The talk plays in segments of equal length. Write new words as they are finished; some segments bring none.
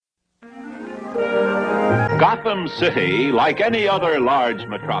Gotham City, like any other large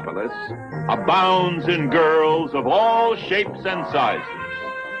metropolis, abounds in girls of all shapes and sizes.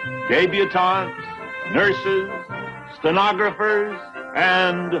 Debutantes, nurses, stenographers,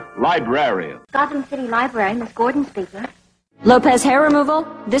 and librarians. Gotham City Library, Miss Gordon speaking. Lopez hair removal.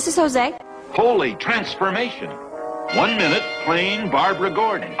 This is Jose. Holy transformation. 1 minute, plain Barbara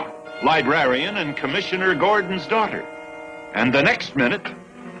Gordon, librarian and Commissioner Gordon's daughter. And the next minute,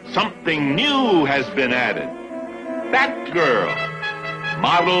 something new has been added. Batgirl,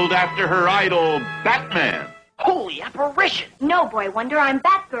 modeled after her idol, Batman. Holy apparition! No, Boy Wonder, I'm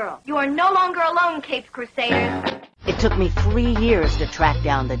Batgirl. You are no longer alone, Capes Crusaders. It took me 3 years to track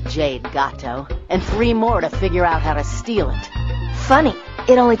down the Jade Gato, and 3 more to figure out how to steal it. Funny,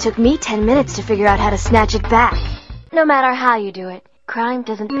 it only took me 10 minutes to figure out how to snatch it back. No matter how you do it, crime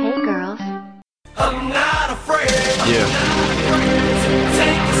doesn't pay, girls. I'm not afraid. Yeah.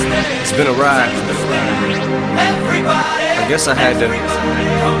 It's been a ride. I guess I had to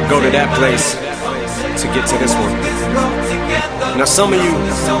go to that place to get to this one. Now some of you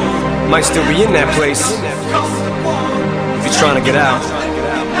might still be in that place. If you're trying to get out,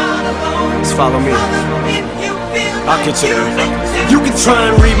 just follow me. I'll get you there. You can try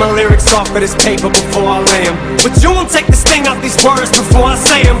and read my lyrics off of this paper before I lay 'em, but you won't take the sting out these words before I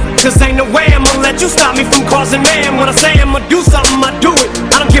say 'em. Cause ain't no way I'ma let you stop me from causing mayhem. When I say I'ma do something, I do it.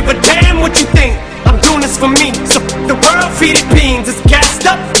 I don't give a damn what you think. I'm doing this for me. So the world, feed it beans. It's gassed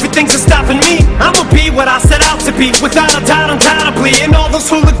up. Everything's stopping me. I'ma be what I set out to be. Without a doubt, undoubtedly. And all those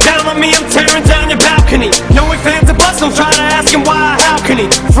who look down on me, I'm tearing down your balcony. No ifs, ands, or buts. Don't try to ask him why, how can he?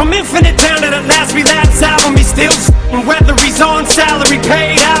 From infinite down to the last relapse album, he still whether he's on salary,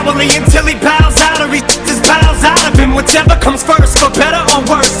 paid hourly, until he bows out or he just bows out of him. Whichever comes first, for better or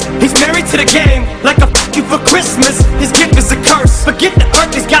worse. He's married to the game, like a f you for Christmas. His gift is a curse. Forget the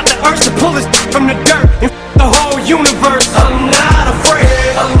earth, he's got the urge to pull his from the dirt and the whole universe. I'm not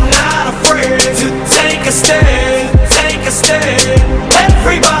afraid to take a stand, take a stand.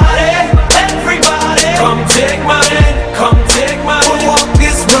 Everybody, come take my hand, come take my hand. We'll walk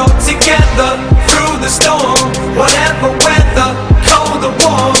this road together through the storm. Whatever weather, cold or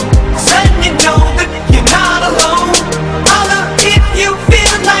warm, letting you know that you're not alone. Holler if you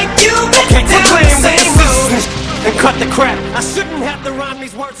feel like you've been down the same road. And cut the crap. I shouldn't have to rhyme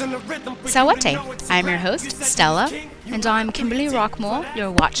these words in the rhythm. Sawate. I'm your host, Stella, and I'm Kimberly Rockmore,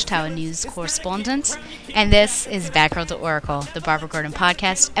 your Watchtower News correspondent. And this is Batgirl to Oracle, the Barbara Gordon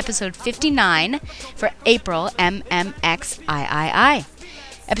podcast, episode 59 for April MMXIII.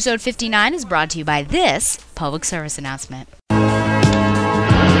 Episode 59 is brought to you by this public service announcement.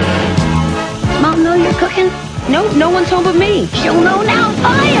 Mom, know you're cooking? No, no one's home but me. She'll know now.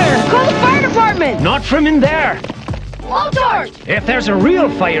 Fire! Call the fire department! Not from in there. Blowtorch! If there's a real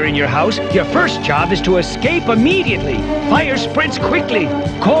fire in your house, your first job is to escape immediately. Fire spreads quickly.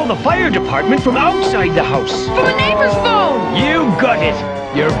 Call the fire department from outside the house. From a neighbor's phone! You got it.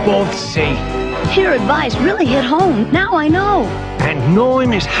 You're both safe. Your advice really hit home. Now I know. And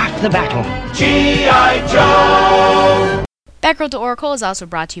knowing is half the battle. G.I. Joe! Batgirl to Oracle is also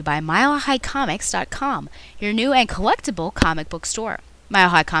brought to you by MileHighComics.com, your new and collectible comic book store. Mile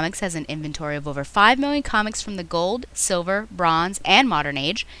High Comics has an inventory of over 5 million comics from the gold, silver, bronze, and modern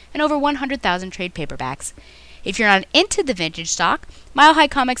age, and over 100,000 trade paperbacks. If you're not into the vintage stock, Mile High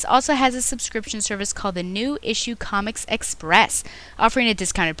Comics also has a subscription service called the New Issue Comics Express, offering a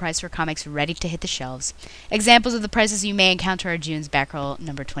discounted price for comics ready to hit the shelves. Examples of the prices you may encounter are June's Batgirl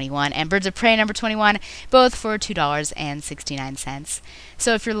number 21 and Birds of Prey number 21, both for $2.69.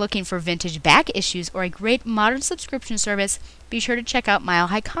 So if you're looking for vintage back issues or a great modern subscription service, be sure to check out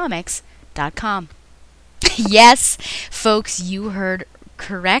MileHighComics.com. Yes, folks, you heard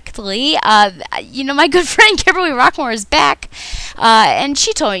correctly. My good friend Kimberly Rockmore is back, and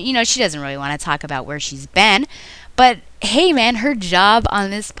she told me, she doesn't really want to talk about where she's been, but hey, man, her job on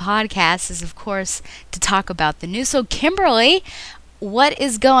this podcast is, of course, to talk about the news. So, Kimberly, what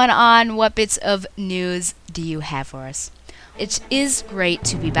is going on? What bits of news do you have for us? It is great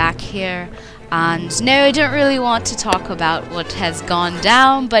to be back here, and no, I don't really want to talk about what has gone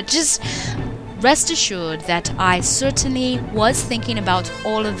down, but just rest assured that I certainly was thinking about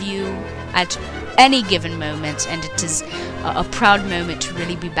all of you at any given moment, and it is a proud moment to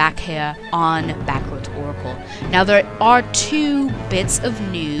really be back here on Batgirl to Oracle. Now, there are 2 bits of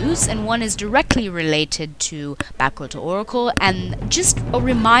news, and one is directly related to Batgirl to Oracle, and just a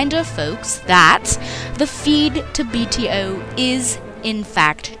reminder, folks, that the feed to BTO is in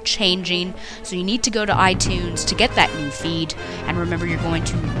fact changing, so you need to go to iTunes to get that new feed. And remember, you're going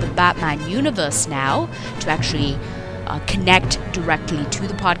to the Batman universe now to actually connect directly to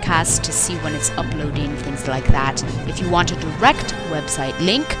the podcast to see when it's uploading, things like that. If you want a direct website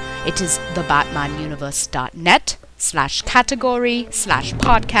link, it is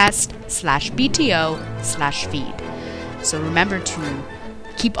thebatmanuniverse.net/category/podcast/BTO/feed. So remember to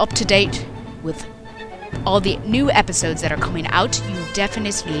keep up to date with all the new episodes that are coming out. You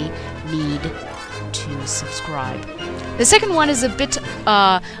definitely need to subscribe. The second one is a bit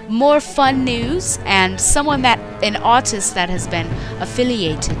more fun news, and an artist that has been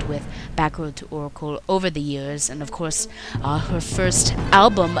affiliated with Backroad to Oracle over the years, and of course her first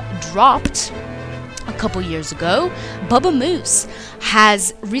album dropped a couple years ago. Bubba Moose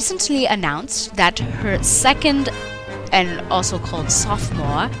has recently announced that her second, and also called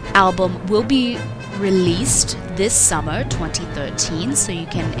sophomore, album will be released this summer 2013, so you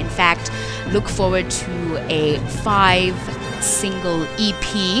can in fact look forward to a 5-single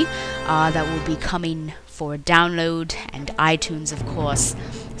EP that will be coming for download and iTunes, of course.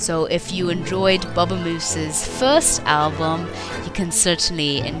 So if you enjoyed Bubba Moose's first album, you can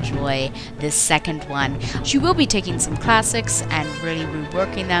certainly enjoy this second one. She will be taking some classics and really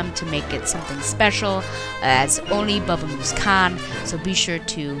reworking them to make it something special, as only Bubba Moose can. So be sure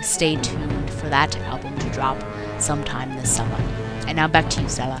to stay tuned for that album to drop sometime this summer. And now back to you,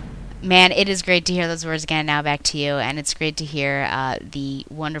 Stella. Man, it is great to hear those words again. Now back to you, and it's great to hear the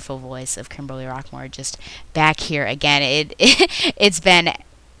wonderful voice of Kimberly Rockmore just back here again. It's been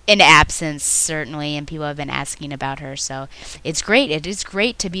an absence, certainly, and people have been asking about her, so it's great. It is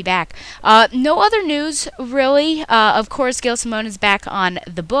great to be back. No other news, really. Of course, Gail Simone is back on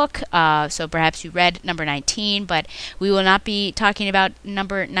the book, so perhaps you read number 19, but we will not be talking about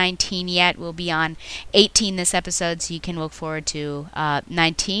number 19 yet. We'll be on 18 this episode, so you can look forward to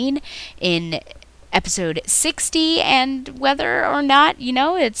 19 in episode 60, and whether or not,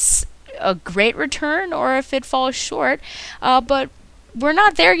 it's a great return or if it falls short, but we're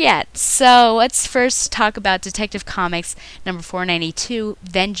not there yet. So let's first talk about Detective Comics number 492,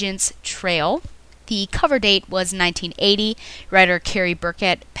 Vengeance Trail. The cover date was 1980. Writer Carrie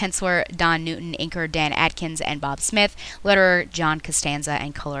Burkett, penciler Don Newton, inker Dan Atkins and Bob Smith, letterer John Costanza,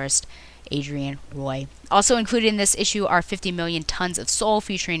 and colorist Adrian Roy. Also included in this issue are 50 Million Tons of Soul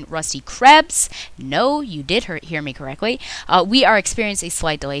featuring Rusty Krebs. No, you did hear me correctly. We Are Experiencing a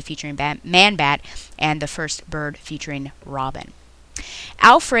Slight Delay featuring Man-Bat, and The First Bird featuring Robin.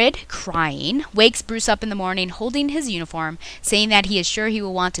 Alfred, crying, wakes Bruce up in the morning holding his uniform, saying that he is sure he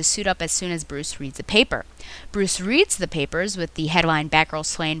will want to suit up as soon as Bruce reads the paper. Bruce reads the papers with the headline Batgirl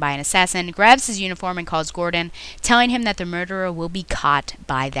slain by an assassin, grabs his uniform and calls Gordon, telling him that the murderer will be caught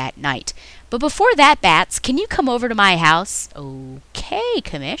by that night. But before that, Bats, can you come over to my house? Okay,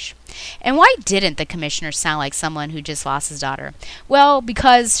 Commish. And why didn't the commissioner sound like someone who just lost his daughter? Well,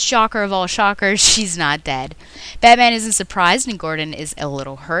 because, shocker of all shockers, she's not dead. Batman isn't surprised, and Gordon is a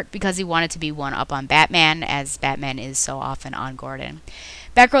little hurt because he wanted to be one up on Batman, as Batman is so often on Gordon.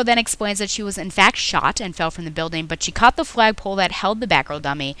 Batgirl then explains that she was in fact shot and fell from the building, but she caught the flagpole that held the Batgirl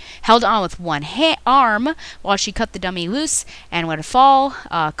dummy, held on with one arm while she cut the dummy loose, and let it fall,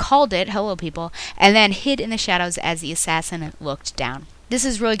 called it, hello people, and then hid in the shadows as the assassin looked down. This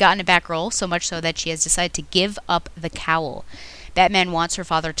has really gotten to Batgirl, so much so that she has decided to give up the cowl. Batman wants her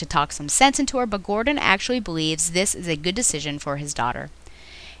father to talk some sense into her, but Gordon actually believes this is a good decision for his daughter.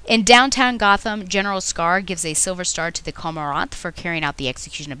 In downtown Gotham, General Scar gives a silver star to the Cormorant for carrying out the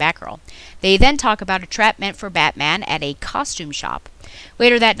execution of Batgirl. They then talk about a trap meant for Batman at a costume shop.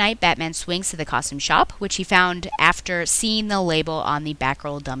 Later that night, Batman swings to the costume shop, which he found after seeing the label on the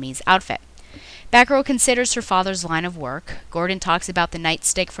Batgirl dummy's outfit. Batgirl considers her father's line of work. Gordon talks about the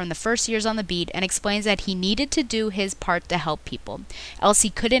nightstick from the first years on the beat and explains that he needed to do his part to help people, else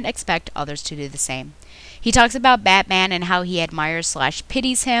he couldn't expect others to do the same. He talks about Batman and how he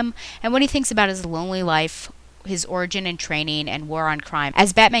admires/pities him, and what he thinks about his lonely life, his origin and training, and war on crime,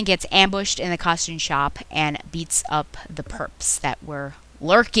 as Batman gets ambushed in the costume shop and beats up the perps that were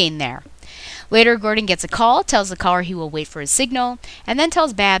lurking there. Later, Gordon gets a call, tells the caller he will wait for his signal, and then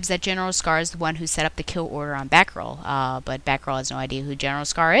tells Babs that General Scar is the one who set up the kill order on Batgirl. But Batgirl has no idea who General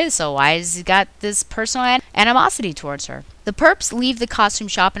Scar is, so why has he got this personal animosity towards her? The perps leave the costume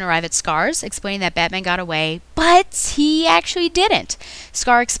shop and arrive at Scar's, explaining that Batman got away, but he actually didn't.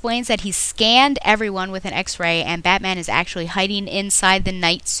 Scar explains that he scanned everyone with an X-ray, and Batman is actually hiding inside the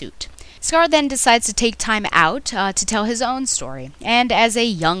night suit. Scar then decides to take time out to tell his own story. And as a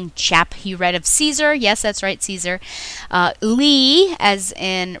young chap, he read of Caesar, yes, that's right, Caesar, Lee, as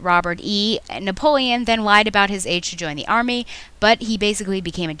in Robert E., Napoleon, then lied about his age to join the army, but he basically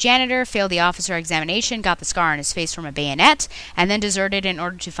became a janitor, failed the officer examination, got the scar on his face from a bayonet, and then deserted in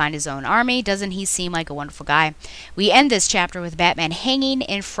order to find his own army. Doesn't he seem like a wonderful guy? We end this chapter with Batman hanging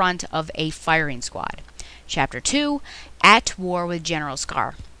in front of a firing squad. Chapter 2, At War with General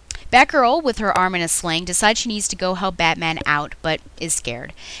Scar. Batgirl, with her arm in a sling, decides she needs to go help Batman out, but is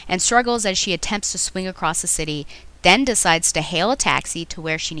scared, and struggles as she attempts to swing across the city, then decides to hail a taxi to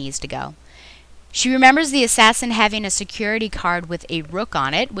where she needs to go. She remembers the assassin having a security card with a rook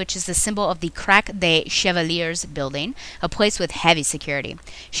on it, which is the symbol of the Crac des Chevaliers building, a place with heavy security.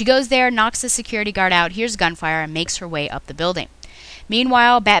 She goes there, knocks the security guard out, hears gunfire, and makes her way up the building.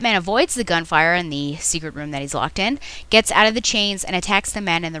 Meanwhile, Batman avoids the gunfire in the secret room that he's locked in, gets out of the chains, and attacks the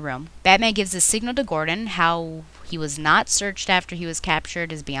men in the room. Batman gives a signal to Gordon. How he was not searched after he was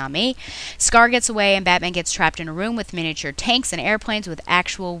captured is beyond me. Scar gets away, and Batman gets trapped in a room with miniature tanks and airplanes with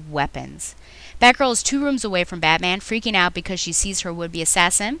actual weapons. Batgirl is 2 rooms away from Batman, freaking out because she sees her would-be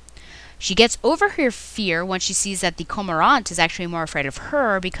assassin. She gets over her fear when she sees that the Cormorant is actually more afraid of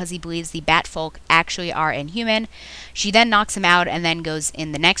her because he believes the Batfolk actually are inhuman. She then knocks him out and then goes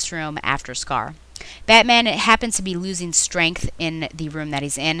in the next room after Scar. Batman happens to be losing strength in the room that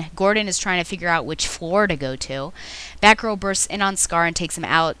he's in. Gordon is trying to figure out which floor to go to. Batgirl bursts in on Scar and takes him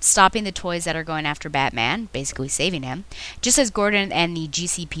out, stopping the toys that are going after Batman, basically saving him, just as Gordon and the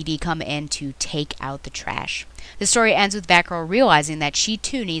GCPD come in to take out the trash. The story ends with Batgirl realizing that she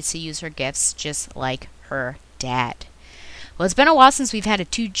too needs to use her gifts just like her dad. Well, it's been a while since we've had a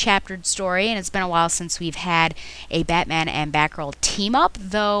 2-chaptered story, and it's been a while since we've had a Batman and Batgirl team-up,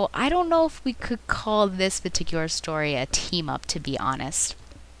 though I don't know if we could call this particular story a team-up, to be honest.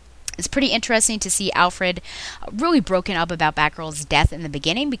 It's pretty interesting to see Alfred really broken up about Batgirl's death in the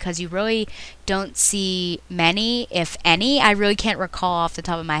beginning, because you really don't see many, if any. I really can't recall off the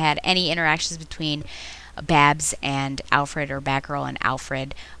top of my head any interactions between Babs and Alfred, or Batgirl and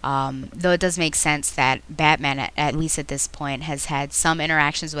Alfred, though it does make sense that Batman, at least at this point, has had some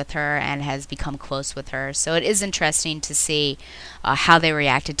interactions with her and has become close with her. So it is interesting to see how they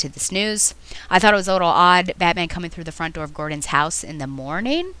reacted to this news. I thought it was a little odd, Batman coming through the front door of Gordon's house in the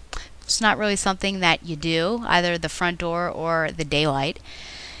morning. It's not really something that you do, either the front door or the daylight.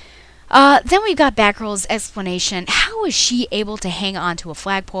 Then we got Batgirl's explanation. How was she able to hang onto a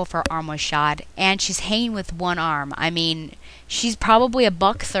flagpole if her arm was shot? And she's hanging with one arm. I mean, she's probably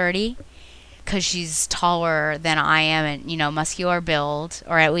 $130 because she's taller than I am and, muscular build,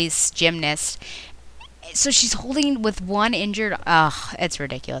 or at least gymnast. So she's holding with one injured... Ugh, it's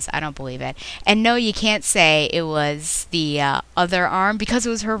ridiculous. I don't believe it. And no, you can't say it was the other arm, because it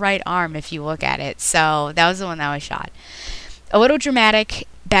was her right arm if you look at it. So that was the one that was shot. A little dramatic.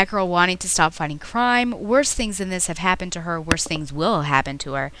 Batgirl wanting to stop fighting crime. Worse things than this have happened to her. Worse things will happen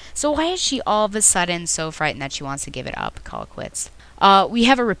to her. So why is she all of a sudden so frightened that she wants to give it up, call it quits? We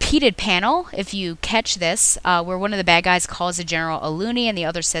have a repeated panel, if you catch this, where one of the bad guys calls the general a loony and the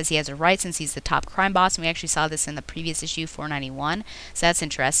other says he has a right since he's the top crime boss. And we actually saw this in the previous issue, 491. So that's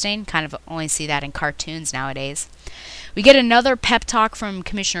interesting. Kind of only see that in cartoons nowadays. We get another pep talk from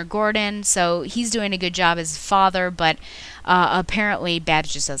Commissioner Gordon. So he's doing a good job as father, but apparently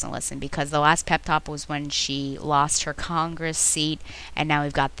Babs just doesn't listen, because the last pep talk was when she lost her Congress seat, and now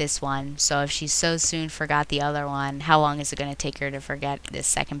we've got this one. So if she so soon forgot the other one, how long is it going to take her to forget this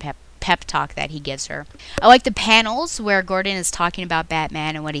second pep talk that he gives her? I like the panels where Gordon is talking about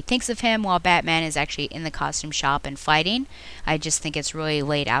Batman and what he thinks of him while Batman is actually in the costume shop and fighting. I just think it's really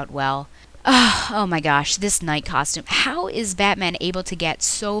laid out well. Oh my gosh, this night costume. How is Batman able to get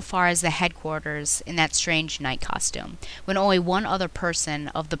so far as the headquarters in that strange night costume when only one other person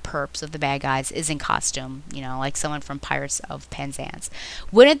of the perps, of the bad guys, is in costume? Like someone from Pirates of Penzance.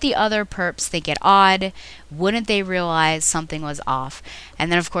 Wouldn't the other perps think it odd? Wouldn't they realize something was off?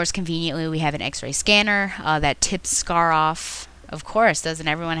 And then, of course, conveniently, we have an X-ray scanner that tips Scar off. Of course, doesn't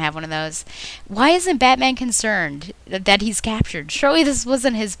everyone have one of those? Why isn't Batman concerned that he's captured? Surely this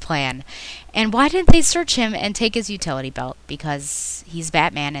wasn't his plan. And why didn't they search him and take his utility belt? Because he's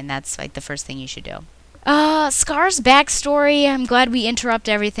Batman, and that's like the first thing you should do. Scar's backstory. I'm glad we interrupt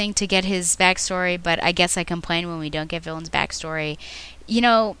everything to get his backstory, but I guess I complain when we don't get villain's backstory.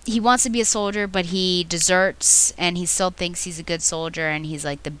 He wants to be a soldier, but he deserts, and he still thinks he's a good soldier, and he's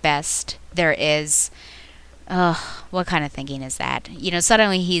like the best there is. Ugh, what kind of thinking is that?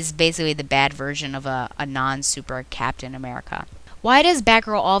 Suddenly he's basically the bad version of a non-super Captain America. Why does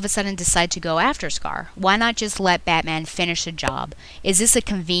Batgirl all of a sudden decide to go after Scar? Why not just let Batman finish the job? Is this a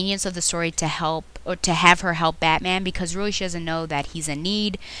convenience of the story to help, or to have her help Batman? Because really she doesn't know that he's in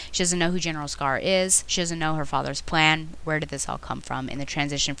need. She doesn't know who General Scar is. She doesn't know her father's plan. Where did this all come from in the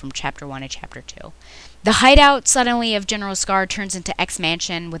transition from Chapter 1 to Chapter 2? The hideout suddenly of General Scar turns into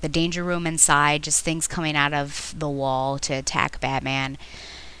X-Mansion with a danger room inside, just things coming out of the wall to attack Batman.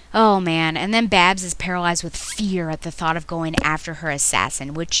 Oh man, and then Babs is paralyzed with fear at the thought of going after her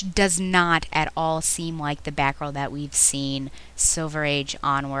assassin, which does not at all seem like the Batgirl that we've seen Silver Age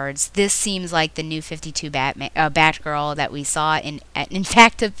onwards. This seems like the new 52 Batgirl that we saw in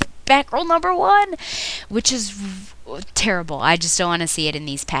fact, Batgirl #1, which is terrible. I just don't want to see it in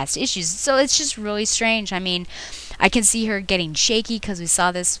these past issues. So it's just really strange. I mean, I can see her getting shaky because we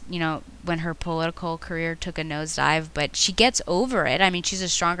saw this, when her political career took a nosedive, but she gets over it. I mean, she's a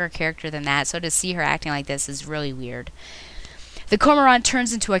stronger character than that, so to see her acting like this is really weird. The Cormorant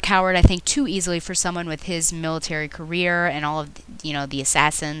turns into a coward, I think, too easily for someone with his military career and all of, the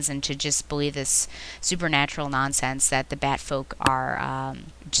assassins, and to just believe this supernatural nonsense that the Batfolk are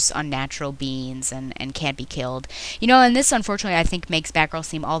just unnatural beings and can't be killed. And this, unfortunately, I think makes Batgirl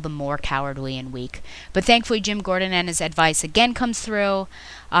seem all the more cowardly and weak. But thankfully, Jim Gordon and his advice again comes through,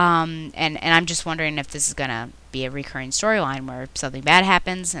 and I'm just wondering if this is going to be a recurring storyline where something bad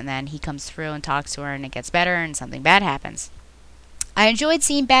happens, and then he comes through and talks to her, and it gets better, and something bad happens. I enjoyed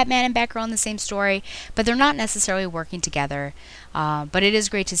seeing Batman and Batgirl in the same story, but they're not necessarily working together. But it is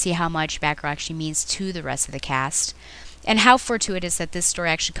great to see how much Batgirl actually means to the rest of the cast. And how fortuitous that this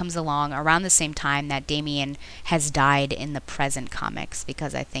story actually comes along around the same time that Damian has died in the present comics,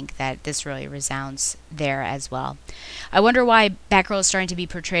 because I think that this really resounds there as well. I wonder why Batgirl is starting to be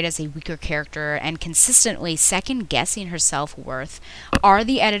portrayed as a weaker character and consistently second-guessing her self-worth. Are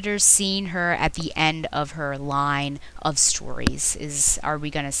the editors seeing her at the end of her line of stories? Are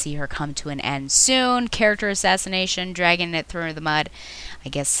we going to see her come to an end soon? Character assassination, dragging it through the mud? I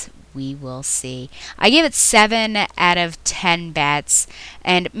guess we will see. I gave it 7 out of 10 bats,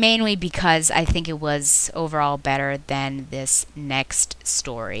 and mainly because I think it was overall better than this next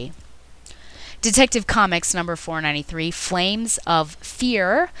story. Detective Comics number 493, Flames of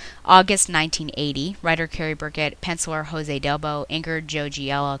Fear, August 1980. Writer Carrie Burkett, penciler Jose Delbo, inker Joe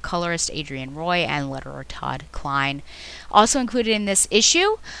Giella, colorist Adrian Roy, and letterer Todd Klein. Also included in this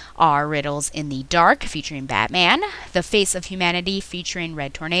issue are Riddles in the Dark, featuring Batman, The Face of Humanity, featuring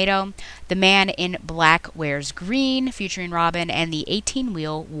Red Tornado, The Man in Black Wears Green, featuring Robin, and The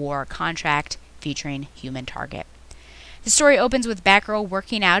 18-Wheel War Contract, featuring Human Target. The story opens with Batgirl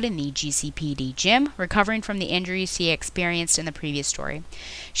working out in the GCPD gym, recovering from the injuries she experienced in the previous story.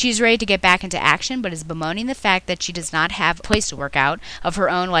 She is ready to get back into action, but is bemoaning the fact that she does not have a place to work out of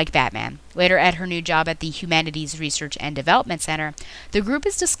her own like Batman. Later, at her new job at the Humanities Research and Development Center, the group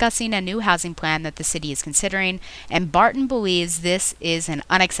is discussing a new housing plan that the city is considering, and Barton believes this is an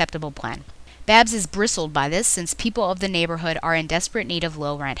unacceptable plan. Babs is bristled by this, since people of the neighborhood are in desperate need of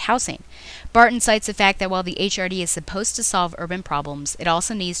low-rent housing. Barton cites the fact that while the HRD is supposed to solve urban problems, it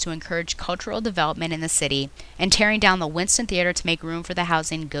also needs to encourage cultural development in the city, and tearing down the Winston Theater to make room for the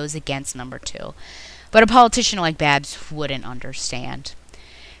housing goes against number 2. But a politician like Babs wouldn't understand.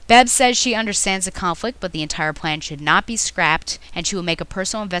 Babs says she understands the conflict, but the entire plan should not be scrapped, and she will make a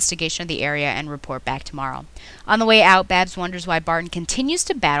personal investigation of the area and report back tomorrow. On the way out, Babs wonders why Barton continues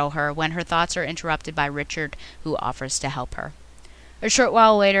to battle her when her thoughts are interrupted by Richard, who offers to help her. A short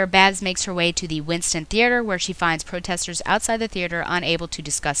while later, Babs makes her way to the Winston Theater, where she finds protesters outside the theater unable to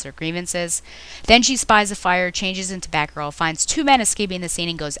discuss their grievances. Then she spies a fire, changes into Batgirl, finds 2 men escaping the scene,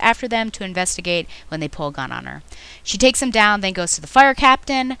 and goes after them to investigate when they pull a gun on her. She takes them down, then goes to the fire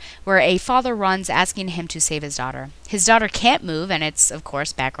captain, where a father runs asking him to save his daughter. His daughter can't move, and it's, of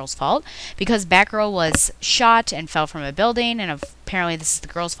course, Batgirl's fault, because Batgirl was shot and fell from a building, and apparently this is the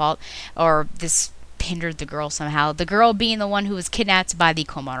girl's fault, or this hindered the girl somehow, the girl being the one who was kidnapped by the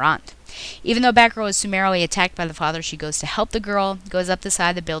Cormorant. Even though Batgirl is summarily attacked by the father, she goes to help the girl, goes up the side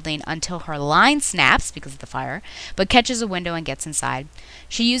of the building until her line snaps because of the fire, but catches a window and gets inside.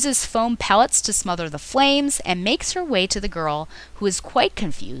 She uses foam pellets to smother the flames and makes her way to the girl, who is quite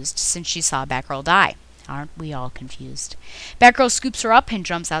confused since she saw Batgirl die. Aren't we all confused? Batgirl scoops her up and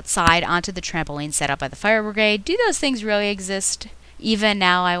jumps outside onto the trampoline set up by the fire brigade. Do those things really exist? Even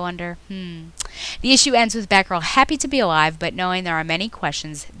now, I wonder. The issue ends with Batgirl happy to be alive, but knowing there are many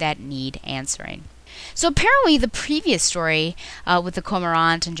questions that need answering. So apparently the previous story with the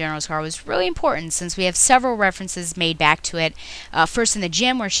Cormorant and General Scar was really important, since we have several references made back to it. First in the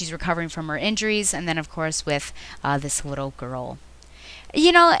gym, where she's recovering from her injuries, and then, of course, with this little girl.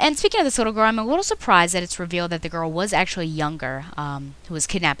 You know, and speaking of this little girl, I'm a little surprised that it's revealed that the girl was actually younger, who was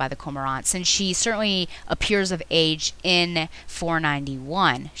kidnapped by the Cormorant, since she certainly appears of age in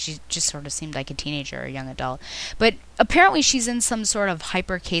 491. She just sort of seemed like a teenager or a young adult. But apparently she's in some sort of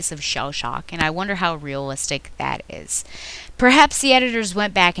hyper case of shell shock, and I wonder how realistic that is. Perhaps the editors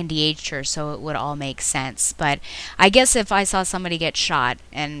went back and de-aged her so it would all make sense, but I guess if I saw somebody get shot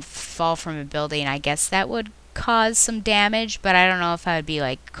and fall from a building, I guess that would cause some damage, but I don't know if I would be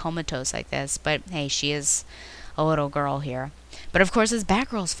like comatose like this. But hey, she is a little girl here. But of course it's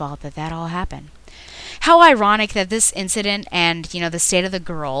Batgirl's fault that all happened. How ironic that this incident and, you know, the state of the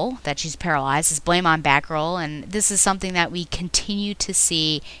girl, that she's paralyzed, is blame on Batgirl, and this is something that we continue to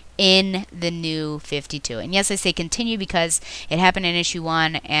see in the new 52. And yes, I say continue because it happened in issue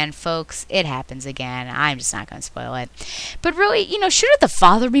 1, and folks, it happens again. I'm just not going to spoil it. But really, you know, shouldn't the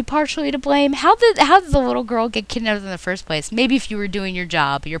father be partially to blame? How did the little girl get kidnapped in the first place? Maybe if you were doing your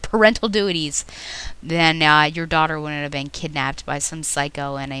job, your parental duties, then your daughter wouldn't have been kidnapped by some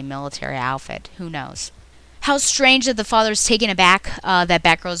psycho in a military outfit. Who knows? How strange that the father's taken aback that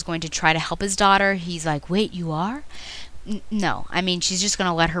Batgirl is going to try to help his daughter. He's like, wait, you are? No, I mean, she's just going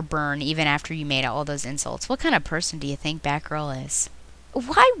to let her burn even after you made all those insults. What kind of person do you think Batgirl is?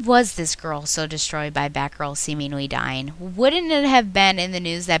 Why was this girl so destroyed by Batgirl seemingly dying? Wouldn't it have been in the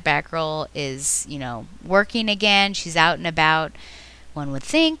news that Batgirl is, you know, working again? She's out and about. One would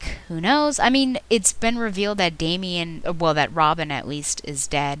think. Who knows? I mean, it's been revealed that that Robin at least is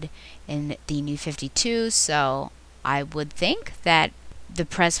dead in the New 52, so I would think that the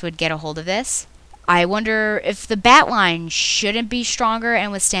press would get a hold of this. I wonder if the Batline shouldn't be stronger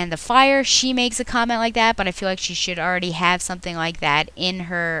and withstand the fire. She makes a comment like that, but I feel like she should already have something like that in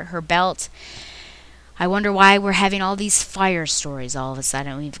her belt. I wonder why we're having all these fire stories all of a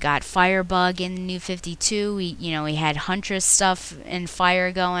sudden. We've got Firebug in the New 52. We had Huntress stuff and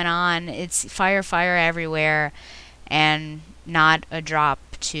fire going on. It's fire everywhere, and not a drop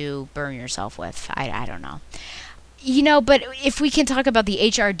to burn yourself with. I don't know. You know, but if we can talk about the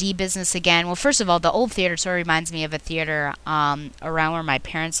HRD business again, well, first of all, the old theater sort of reminds me of a theater around where my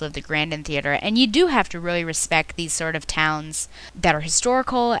parents lived, the Grandin Theater, and you do have to really respect these sort of towns that are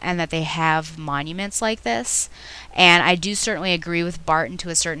historical and that they have monuments like this. And I do certainly agree with Barton to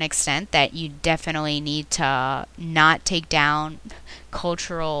a certain extent that you definitely need to not take down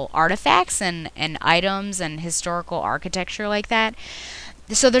cultural artifacts and items and historical architecture like that.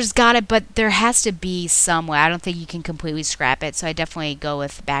 So but there has to be some way. I don't think you can completely scrap it. So I definitely go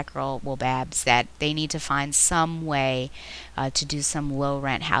with Batgirl Babs that they need to find some way to do some low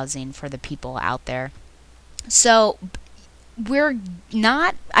rent housing for the people out there. So we're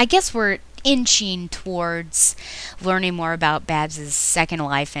inching towards learning more about Babs' second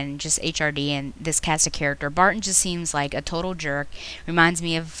life and just HRD and this cast of character. Barton just seems like a total jerk. Reminds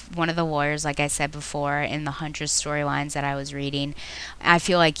me of one of the lawyers, like I said before, in the Huntress storylines that I was reading. I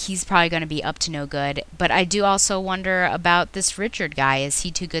feel like he's probably going to be up to no good. But I do also wonder about this Richard guy. Is he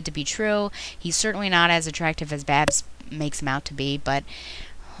too good to be true? He's certainly not as attractive as Babs makes him out to be, but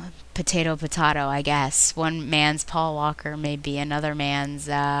potato, I guess. One man's Paul Walker may be another man's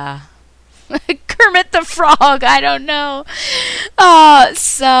Kermit the Frog. I don't know.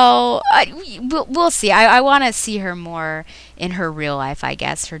 We'll see. I want to see her more in her real life, I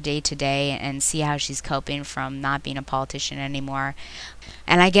guess, her day to day, and see how she's coping from not being a politician anymore.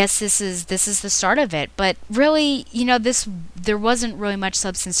 And I guess this is the start of it. But really, there wasn't really much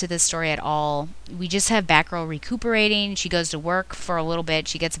substance to this story at all. We just have Batgirl recuperating. She goes to work for a little bit.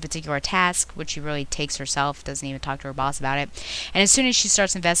 She gets a particular task, which she really takes herself, doesn't even talk to her boss about it. And as soon as she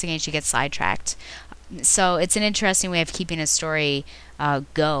starts investigating, she gets sidetracked. So it's an interesting way of keeping a story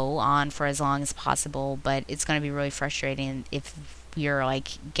go on for as long as possible, but it's going to be really frustrating if you're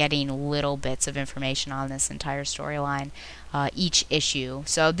getting little bits of information on this entire storyline each issue.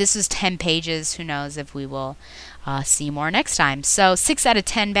 So this is 10 pages. Who knows if we will see more next time. So 6 out of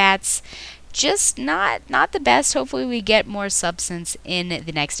 10 bats. Just not the best. Hopefully we get more substance in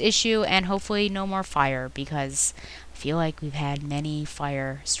the next issue, and hopefully no more fire, because I feel like we've had many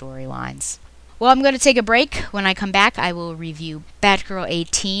fire storylines. Well, I'm going to take a break. When I come back, I will review Batgirl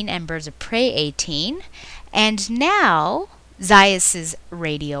 18 and Birds of Prey 18. And now, Zaius'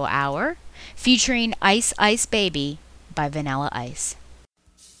 Radio Hour, featuring Ice Ice Baby by Vanilla Ice.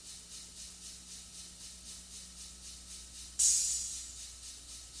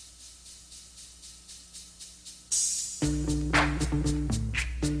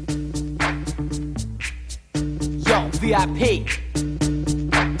 Yo, VIP.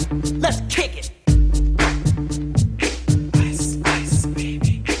 Let's kick it. Ice, ice,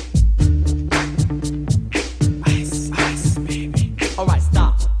 baby. Ice, ice, baby. Alright,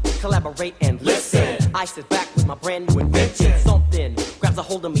 I sit back with my brand new invention. Something grabs a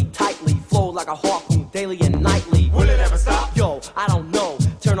hold of me tightly, flow like a harpoon daily and nightly. Will it ever stop? Yo, I don't know.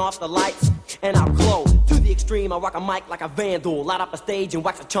 Turn off the lights and I'll glow. To the extreme, I rock a mic like a vandal. Light up a stage and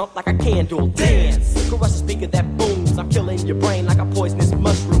wax a chump like a candle. Dance, crush a speaker that booms. I'm killing your brain like a poisonous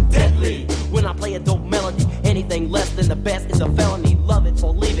mushroom. Deadly, when I play a dope melody. Anything less than the best is a felony. Love it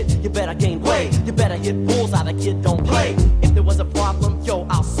or leave it, you better gain weight. You better hit bullseye, the kid don't play. If there was a problem, yo,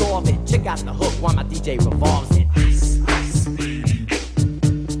 I'll solve it. Check out the hook while my DJ revolves it.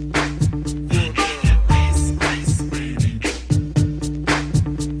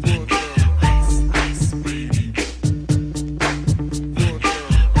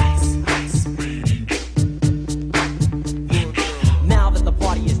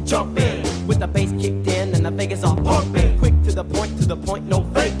 Vegas are pumping, quick to the point, no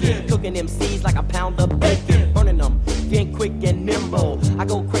faking. Cooking MCs like a pound of bacon, burning them, being quick and nimble. I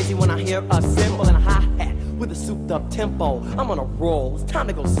go crazy when I hear a cymbal and a hi-hat with a souped-up tempo. I'm on a roll, it's time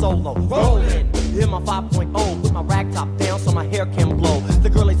to go solo. Rolling, hit my 5.0, put my rag top down so my hair can blow.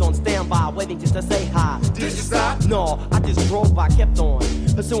 The girl is on standby, waiting just to say hi. Did you stop? No, I just drove by, kept on,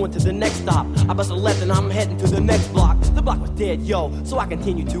 pursuing to the next stop. I bust a left and I'm heading to the next block. The block was dead, yo, so I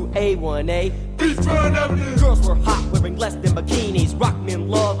continue to A1A. Girls were hot, wearing less than bikinis. Rock men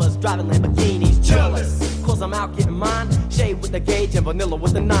lovers, driving Lamborghinis. Jealous, cause I'm out getting mine. Shade with the gauge and vanilla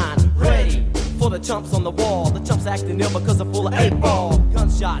with the 9. Ready for the chumps on the wall. The chumps acting ill because I'm full of 8-ball.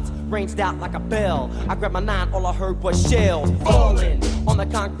 Gunshots ranged out like a bell. I grabbed my 9, all I heard was shells falling on the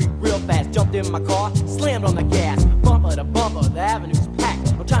concrete real fast. Jumped in my car, slammed on the gas. Bumper to bumper, the avenue's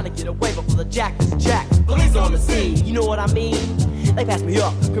packed. I'm trying to get away before the jack is jacked. Police on the scene, you know what I mean? They passed me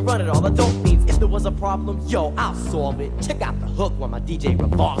up, could run it all, the dope fiends. If there was a problem, yo, I'll solve it. Check out the hook while my DJ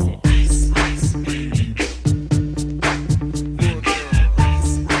revolves it. Ice, ice, baby.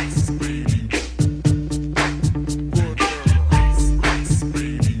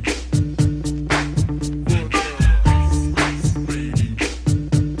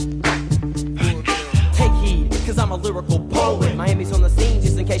 Take heed, cause I'm a lyrical poet. Miami's on the scene,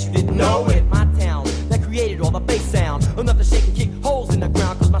 just in case you didn't know it. My town, that created all the bass sound. Enough to shake and kick holes in the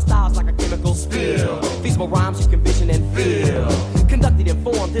ground, cause my style's like a chemical spill. Feasible rhymes you can vision and feel. Conducted in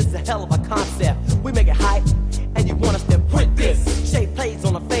form, this is a hell of a concept. We make it hype, and you want us to print this. Shape plays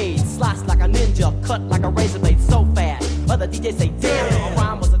on a fade, slice like a ninja, cut like a razor blade so fast. Other DJs say, damn, a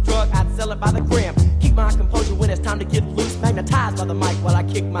rhyme was a drug, I'd sell it by the gram. Keep my composure when it's time to get loose. Magnetized by the mic while I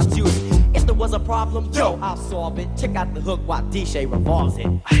kick my juice. If there was a problem, yo, I'll solve it. Check out the hook while DJ revolves it.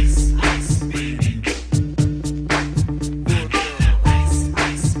 Ice, ice, baby.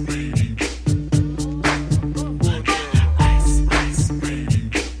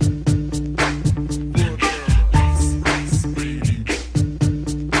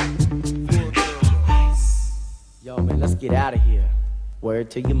 Get out of here.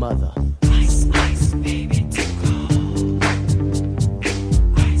 Word to your mother. Ice, ice, baby, tickle.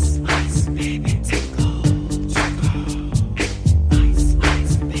 Ice, ice, baby, tickle. Ice,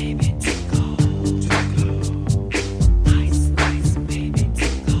 ice, baby, tickle. Ice, ice, baby,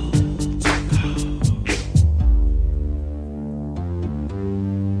 tickle.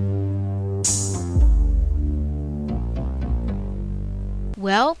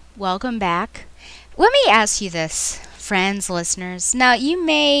 Well, welcome back. Let me ask you this, friends, listeners. Now, you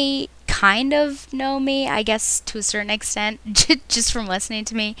may kind of know me, I guess, to a certain extent, just from listening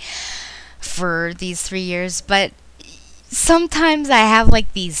to me for these 3 years, but sometimes I have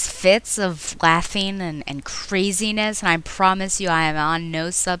like these fits of laughing and craziness, and I promise you I am on no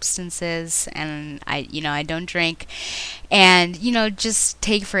substances, and I don't drink. And, just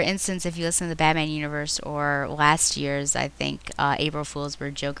take, for instance, if you listen to the Batman universe or last year's, I think, April Fool's,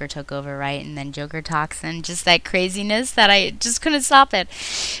 where Joker took over, right? And then Joker talks, and just that craziness that I just couldn't stop it.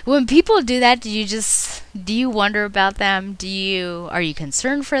 When people do that, do you wonder about them? Are you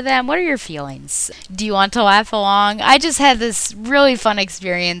concerned for them? What are your feelings? Do you want to laugh along? I just had this really fun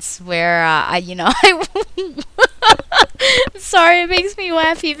experience where, sorry, it makes me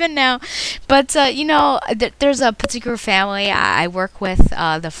laugh even now. But, there's a particular family I work with,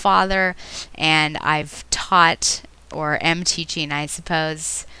 the father, and I've taught, or am teaching, I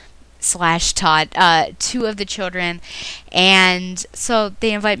suppose, / taught, 2 of the children. And so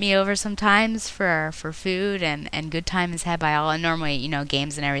they invite me over sometimes for food, and good time is had by all. And normally,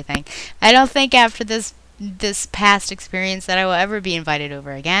 games and everything. I don't think after this past experience that I will ever be invited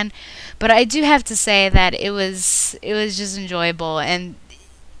over again, but I do have to say that it was just enjoyable. And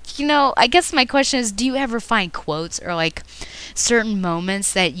I guess my question is, do you ever find quotes or like certain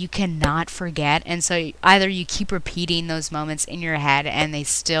moments that you cannot forget, and so either you keep repeating those moments in your head and they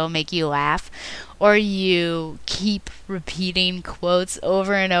still make you laugh, or you keep repeating quotes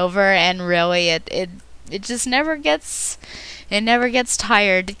over and over and really it just never gets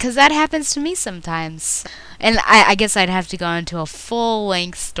tired? Because that happens to me sometimes. And I guess I'd have to go into a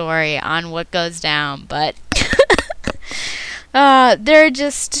full-length story on what goes down, but they're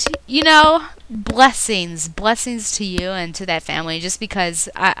just, blessings to you and to that family, just because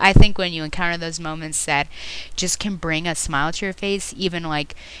I think when you encounter those moments that just can bring a smile to your face, even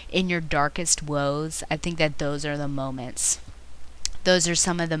like in your darkest woes, I think that those are the moments. Those are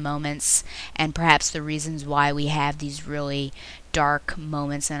some of the moments and perhaps the reasons why we have these really dark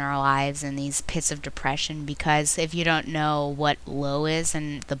moments in our lives and these pits of depression, because if you don't know what low is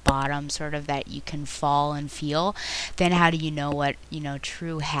and the bottom sort of that you can fall and feel, then how do you know what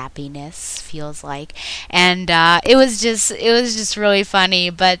true happiness feels like? And it was just really funny,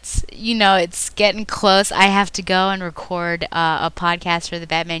 but it's getting close. I have to go and record a podcast for the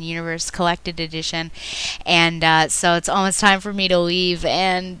Batman Universe Collected Edition, and so it's almost time for me to leave.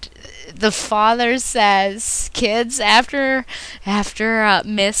 And the father says, "Kids, after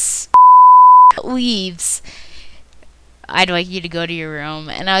Miss leaves, I'd like you to go to your room."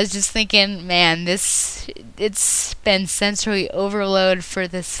 And I was just thinking, man, it's been sensory overload for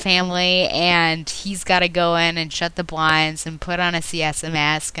this family, and he's got to go in and shut the blinds and put on a siesta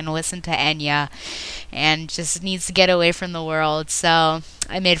mask and listen to Enya, and just needs to get away from the world. So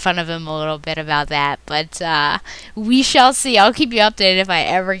I made fun of him a little bit about that, but we shall see. I'll keep you updated if I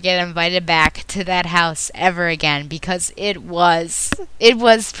ever get invited back to that house ever again, because it was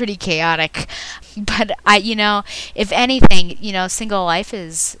pretty chaotic. But if anything, single life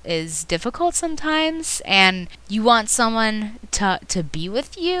is difficult sometimes, and you want someone to be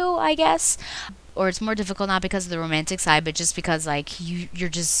with you, I guess. Or it's more difficult not because of the romantic side, but just because you're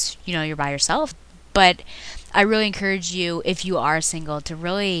just you're by yourself. But I really encourage you, if you are single, to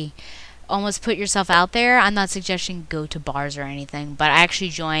really almost put yourself out there. I'm not suggesting go to bars or anything, but I actually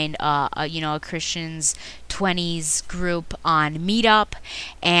joined a Christian's 20s group on Meetup,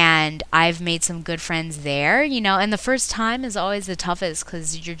 and I've made some good friends there. And the first time is always the toughest,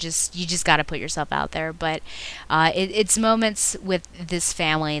 because you just got to put yourself out there. But it's moments with this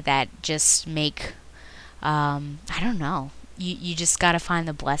family that just make I don't know. You just got to find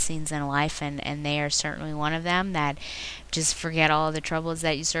the blessings in life, and they are certainly one of them. That just forget all the troubles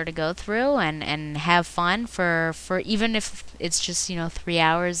that you sort of go through, and have fun for even if it's just 3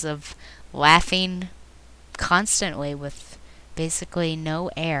 hours of laughing constantly with basically no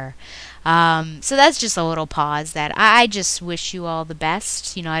air. So that's just a little pause that I just wish you all the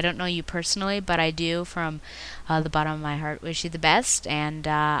best. I don't know you personally, but I do from the bottom of my heart wish you the best, and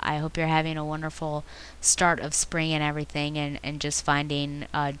I hope you're having a wonderful start of spring and everything, and just finding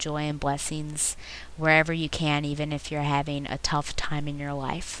joy and blessings wherever you can, even if you're having a tough time in your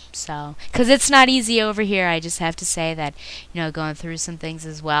life. So, because it's not easy over here, I just have to say that, going through some things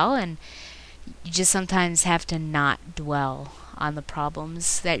as well, and you just sometimes have to not dwell on the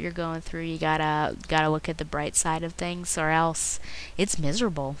problems that you're going through. You gotta look at the bright side of things, or else it's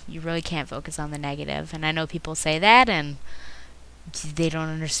miserable. You really can't focus on the negative. And I know people say that and they don't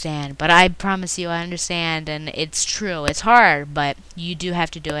understand, but I promise you I understand, and it's true. It's hard, but you do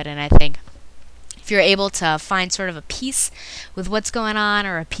have to do it. And I think if you're able to find sort of a peace with what's going on,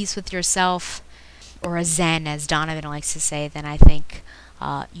 or a peace with yourself, or a zen, as Donovan likes to say, then I think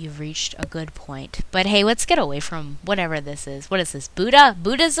you've reached a good point. But hey, let's get away from whatever this is. What is this?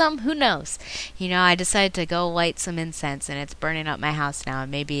 Buddhism? Who knows? I decided to go light some incense, and it's burning up my house now,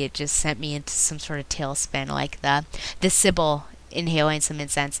 and maybe it just sent me into some sort of tailspin, like the Sybil inhaling some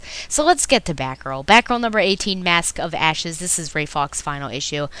incense. So let's get to Batgirl. Batgirl number 18, Mask of Ashes. This is Ray Fawkes' final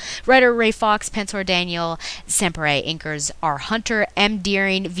issue. Writer Ray Fawkes, penciler Daniel Sampere, inkers R. Hunter, M.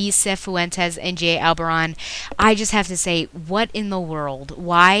 Deering, V. Cifuentes, and J. Albaran. I just have to say, what in the world?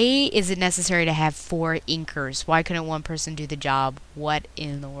 Why is it necessary to have 4 inkers? Why couldn't one person do the job? What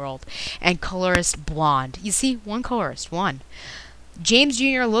in the world? And colorist Blonde. You see, one colorist, one. James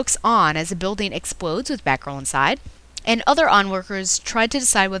Jr. looks on as a building explodes with Batgirl inside, and other onworkers tried to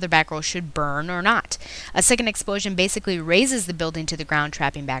decide whether Batgirl should burn or not. A second explosion basically razes the building to the ground,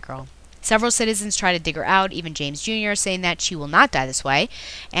 trapping Batgirl. Several citizens try to dig her out, even James Jr., saying that she will not die this way,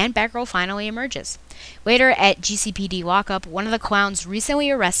 and Batgirl finally emerges. Later, at GCPD lockup, one of the clowns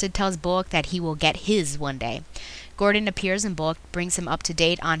recently arrested tells Bullock that he will get his one day. Gordon appears and Bullock brings him up to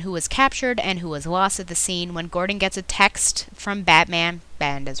date on who was captured and who was lost at the scene when Gordon gets a text from Batman.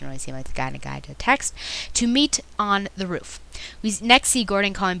 Batman doesn't really seem like the kind of guy to text, to meet on the roof. We next see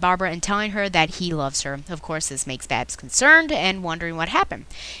Gordon calling Barbara and telling her that he loves her. Of course, this makes Babs concerned and wondering what happened.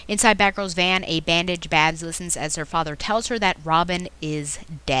 Inside Batgirl's van, a bandaged Babs listens as her father tells her that Robin is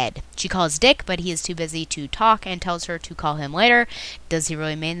dead. She calls Dick, but he is too busy to talk and tells her to call him later. Does he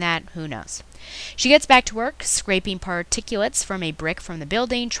really mean that? Who knows? She gets back to work, scraping particulates from a brick from the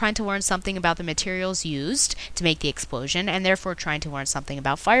building, trying to learn something about the materials used to make the explosion, and therefore trying to learn something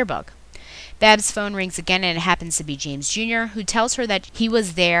about Firebug. Babs' phone rings again, and it happens to be James Jr., who tells her that he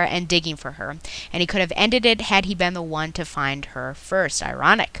was there and digging for her, and he could have ended it had he been the one to find her first.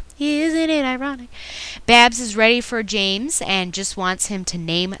 Ironic. Isn't it ironic? Babs is ready for James and just wants him to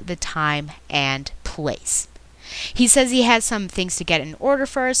name the time and place. He says he has some things to get in order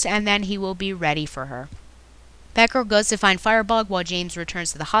first, and then he will be ready for her. Batgirl goes to find Firebug while James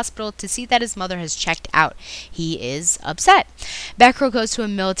returns to the hospital to see that his mother has checked out. He is upset. Batgirl goes to a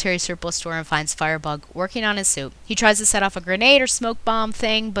military surplus store and finds Firebug working on his suit. He tries to set off a grenade or smoke bomb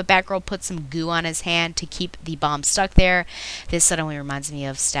thing, but Batgirl puts some goo on his hand to keep the bomb stuck there. This suddenly reminds me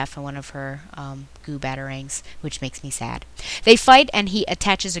of Steph and one of her goo batarangs, which makes me sad. They fight, and he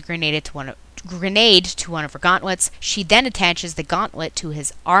attaches a grenade to one of her gauntlets. She then attaches the gauntlet to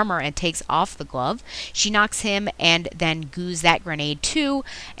his armor and takes off the glove. She knocks him and then goos that grenade too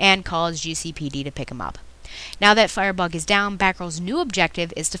and calls GCPD to pick him up. Now that Firebug is down, Batgirl's new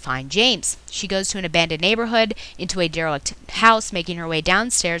objective is to find James. She goes to an abandoned neighborhood, into a derelict house, making her way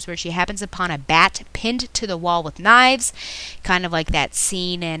downstairs where she happens upon a bat pinned to the wall with knives, kind of like that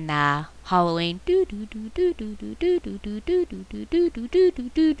scene in Halloween.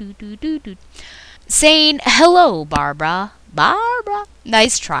 Saying, "Hello, Barbara. Barbara."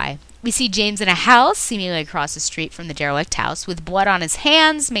 Nice try. We see James in a house, seemingly across the street from the derelict house, with blood on his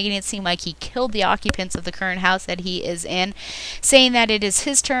hands, making it seem like he killed the occupants of the current house that he is in. Saying that it is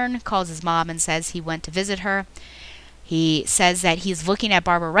his turn, calls his mom and says he went to visit her. He says that he's looking at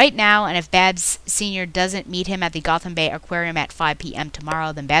Barbara right now, and if Babs Sr. doesn't meet him at the Gotham Bay Aquarium at 5 p.m.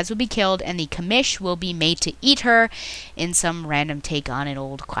 tomorrow, then Babs will be killed, and the commish will be made to eat her in some random take on an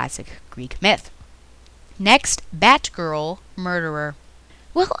old classic Greek myth. Next, Batgirl Murderer.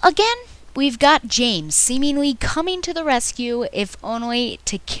 Well, again, we've got James seemingly coming to the rescue, if only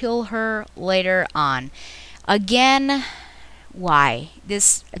to kill her later on. Again, why?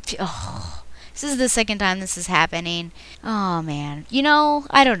 This is the second time this is happening. Oh, man. You know,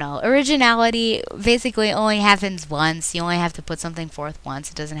 I don't know. Originality basically only happens once. You only have to put something forth once.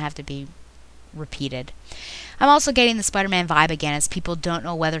 It doesn't have to be repeated. I'm also getting the Spider-Man vibe again, as people don't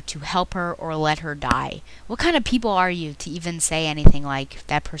know whether to help her or let her die. What kind of people are you to even say anything like,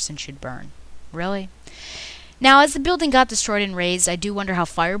 that person should burn? Really? Now, as the building got destroyed and razed, I do wonder how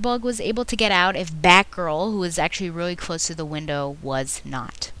Firebug was able to get out if Batgirl, who was actually really close to the window, was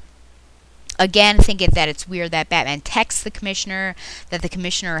not. Again, thinking that it's weird that Batman texts the Commissioner, that the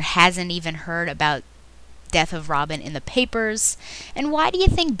Commissioner hasn't even heard about death of Robin in the papers. And why do you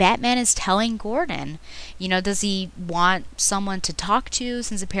think Batman is telling Gordon? You know, does he want someone to talk to,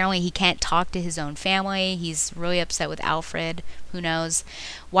 since apparently he can't talk to his own family? He's really upset with Alfred. Who knows?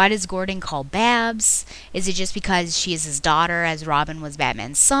 Why does Gordon call Babs? Is it just because she is his daughter, as Robin was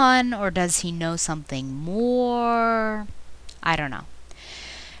Batman's son? Or does he know something more? I don't know.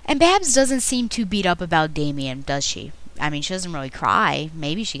 And Babs doesn't seem too beat up about Damian, does she? I mean, she doesn't really cry.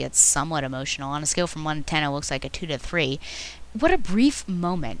 Maybe she gets somewhat emotional. On a scale from 1 to 10, it looks like a 2 to 3. What a brief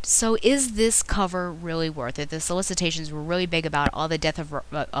moment. So is this cover really worth it? The solicitations were really big about all the death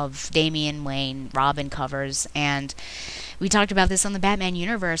of Damian Wayne, Robin covers, and we talked about this on the Batman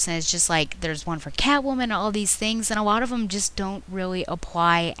universe, and it's just like there's one for Catwoman, all these things, and a lot of them just don't really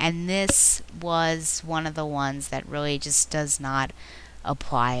apply, and this was one of the ones that really just does not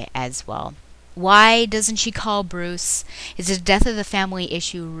apply as well. Why doesn't she call Bruce? Is the death of the family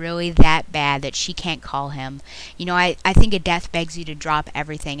issue really that bad that she can't call him? You know, I think a death begs you to drop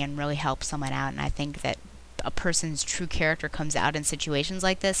everything and really help someone out, and I think that a person's true character comes out in situations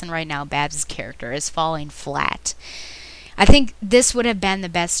like this, and right now Babs' character is falling flat. I think this would have been the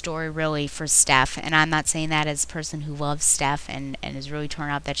best story really for Steph, and I'm not saying that as a person who loves Steph and is really torn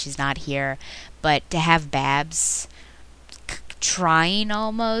up that she's not here, but to have Babs trying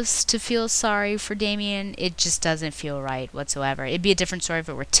almost to feel sorry for Damien. It just doesn't feel right whatsoever. It'd be a different story if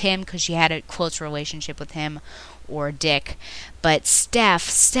it were Tim, because she had a close relationship with him, or Dick. But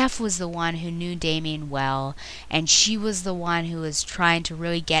Steph was the one who knew Damien well, and she was the one who was trying to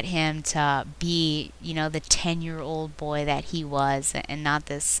really get him to be, the 10-year-old boy that he was, and not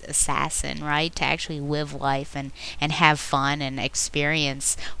this assassin, right? To actually live life and have fun and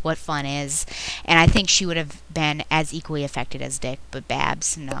experience what fun is. And I think she would have been as equally affected as Dick, but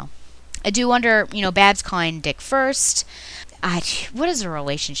Babs, no. I do wonder, Babs calling Dick first. What is the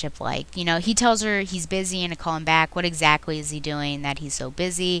relationship like? He tells her he's busy and to call him back. What exactly is he doing that he's so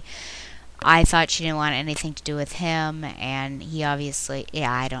busy? I thought she didn't want anything to do with him, and he obviously,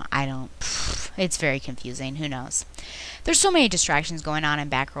 I don't, it's very confusing. Who knows? There's so many distractions going on in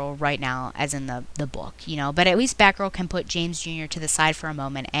Batgirl right now, as in the book, but at least Batgirl can put James Jr. to the side for a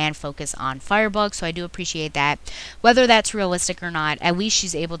moment and focus on Firebug, so I do appreciate that. Whether that's realistic or not, at least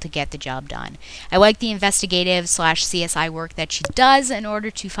she's able to get the job done. I like the investigative / CSI work that she does in order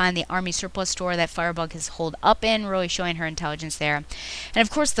to find the army surplus store that Firebug is holed up in, really showing her intelligence there. And of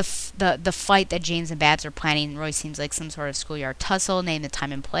course, the fight that James and Babs are planning really seems like some sort of schoolyard tussle. Name the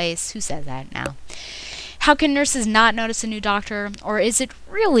time and place. Who says that now? How can nurses not notice a new doctor? Or is it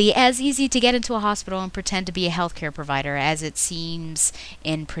really as easy to get into a hospital and pretend to be a healthcare provider as it seems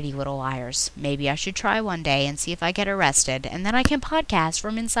in Pretty Little Liars? Maybe I should try one day and see if I get arrested, and then I can podcast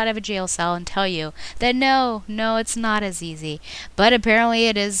from inside of a jail cell and tell you that no, it's not as easy. But apparently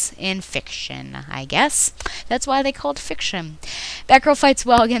it is in fiction, I guess. That's why they call it fiction. Batgirl fights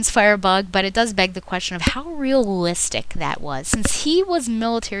well against Firebug, but it does beg the question of how realistic that was, since he was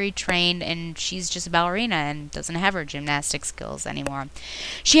military trained and she's just a ballerina and doesn't have her gymnastic skills anymore.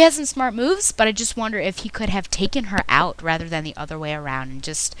 She has some smart moves, but I just wonder if he could have taken her out rather than the other way around, and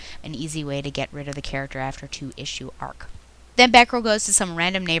just an easy way to get rid of the character after 2-issue arc. Then Batgirl goes to some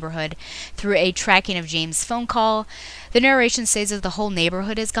random neighborhood through a tracking of James' phone call. The narration says that the whole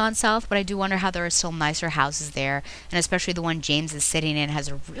neighborhood has gone south, but I do wonder how there are still nicer houses there, and especially the one James is sitting in has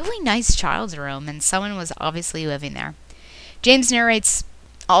a really nice child's room, and someone was obviously living there. James narrates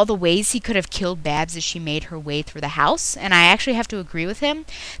all the ways he could have killed Babs as she made her way through the house, and I actually have to agree with him.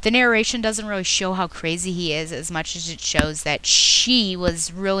 The narration doesn't really show how crazy he is as much as it shows that she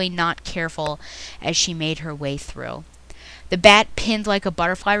was really not careful as she made her way through. The bat pinned like a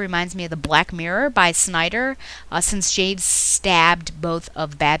butterfly reminds me of the Black Mirror by Snyder, since James stabbed both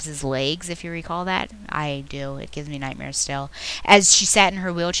of Babs's legs, if you recall that. I do. It gives me nightmares still. As she sat in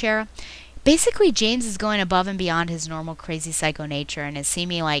her wheelchair. Basically, James is going above and beyond his normal crazy psycho nature and is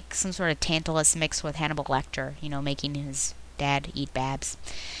seeming like some sort of Tantalus mixed with Hannibal Lecter, making his dad eat Babs.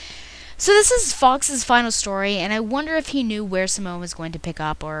 So this is Fox's final story, and I wonder if he knew where Simone was going to pick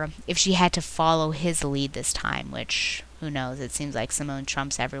up, or if she had to follow his lead this time, which, who knows, it seems like Simone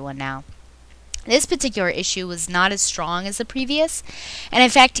trumps everyone now. This particular issue was not as strong as the previous, and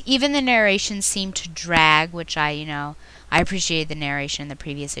in fact, even the narration seemed to drag, which I appreciated the narration in the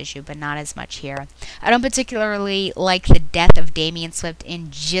previous issue, but not as much here. I don't particularly like the death of Damien slipped in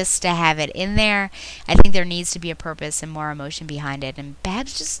just to have it in there. I think there needs to be a purpose and more emotion behind it, and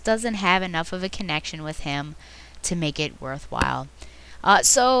Babs just doesn't have enough of a connection with him to make it worthwhile.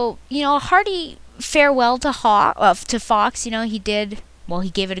 So, hearty farewell to Fox. He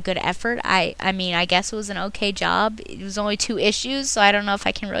gave it a good effort. I mean, I guess it was an okay job. It was only 2 issues, so I don't know if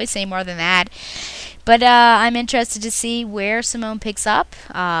I can really say more than that. But I'm interested to see where Simone picks up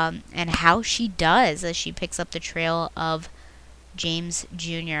and how she does as she picks up the trail of James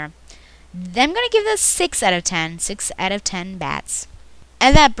Jr. I'm going to give this 6 out of 10. 6 out of 10 bats.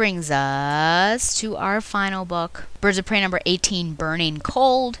 And that brings us to our final book, Birds of Prey number 18, Burning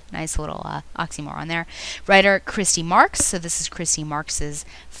Cold. Nice little oxymoron there. Writer Christy Marks. So this is Christy Marks'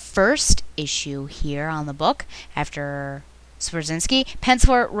 first issue here on the book after Swarzynski.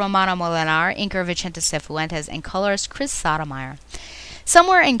 Penciler Romano Molinar, inker Vicente Cifuentes, and colorist Chris Sotomayor.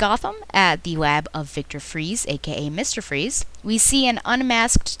 Somewhere in Gotham, at the lab of Victor Freeze, aka Mr. Freeze, we see an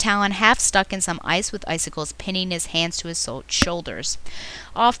unmasked Talon half stuck in some ice with icicles pinning his hands to his shoulders.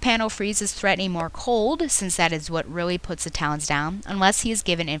 Off-panel, Freeze is threatening more cold, since that is what really puts the Talons down, unless he is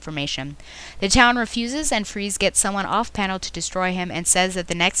given information. The Talon refuses, and Freeze gets someone off-panel to destroy him and says that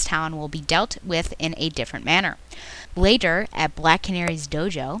the next Talon will be dealt with in a different manner. Later, at Black Canary's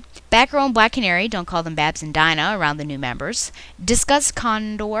dojo, Batgirl and Black Canary, don't call them Babs and Dinah around the new members, discuss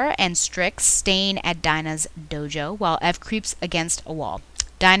Condor and Strix staying at Dinah's dojo while F creeps against a wall.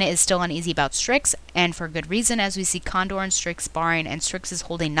 Dinah is still uneasy about Strix, and for good reason, as we see Condor and Strix sparring, and Strix is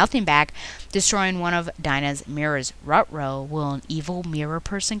holding nothing back, destroying one of Dinah's mirrors. Ruh-roh, will an evil mirror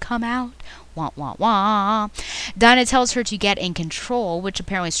person come out? Wah, wah, wah. Dinah tells her to get in control, which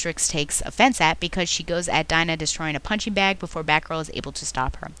apparently Strix takes offense at because she goes at Dinah destroying a punching bag before Batgirl is able to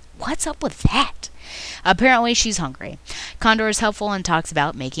stop her. What's up with that? Apparently she's hungry. Condor is helpful and talks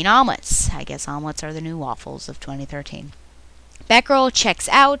about making omelets. I guess omelets are the new waffles of 2013. Batgirl checks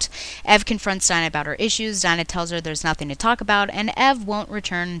out. Ev confronts Dinah about her issues. Dinah tells her there's nothing to talk about, and Ev won't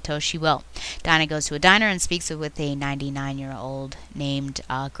return until she will. Dinah goes to a diner and speaks with a 99-year-old named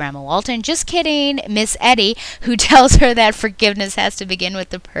Grandma Walton. Just kidding, Miss Eddie, who tells her that forgiveness has to begin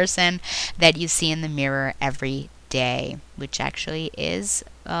with the person that you see in the mirror every day, which actually is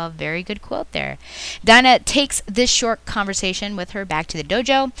a very good quote there. Dinah takes this short conversation with her back to the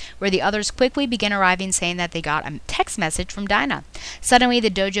dojo, where the others quickly begin arriving, saying that they got a text message from Dinah. Suddenly, the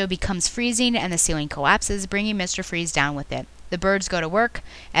dojo becomes freezing and the ceiling collapses, bringing Mr. Freeze down with it. The birds go to work.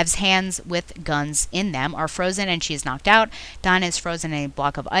 Ev's hands with guns in them are frozen and she is knocked out. Dinah is frozen in a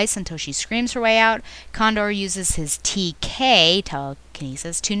block of ice until she screams her way out. Condor uses his TK,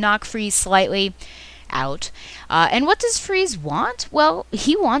 telekinesis, to knock Freeze slightly out. And what does Freeze want? Well,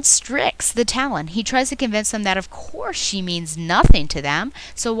 he wants Strix, the Talon. He tries to convince them that of course she means nothing to them,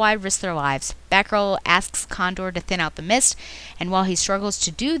 so why risk their lives? Batgirl asks Condor to thin out the mist, and while he struggles to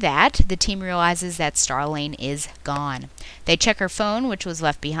do that, the team realizes that Starling is gone. They check her phone, which was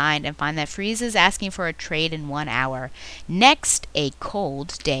left behind, and find that Freeze is asking for a trade in 1 hour. Next, a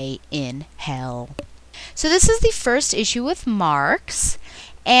cold day in hell. So this is the first issue with Marks.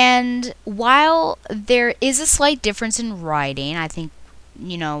 And while there is a slight difference in writing, I think,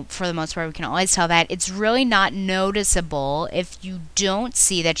 for the most part we can always tell that, it's really not noticeable if you don't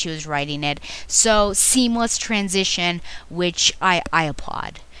see that she was writing it. So, seamless transition, which I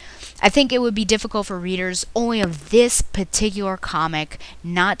applaud. I think it would be difficult for readers only of this particular comic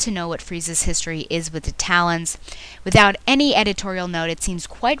not to know what Freeze's history is with the Talons. Without any editorial note, it seems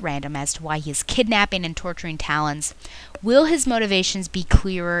quite random as to why he is kidnapping and torturing Talons. Will his motivations be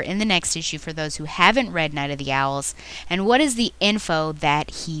clearer in the next issue for those who haven't read Night of the Owls? And what is the info that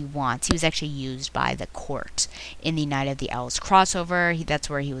he wants? He was actually used by the court in the Night of the Owls crossover.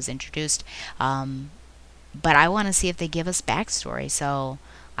 That's where he was introduced. But I want to see if they give us backstory, so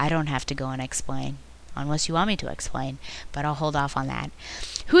I don't have to go and explain, unless you want me to explain, but I'll hold off on that.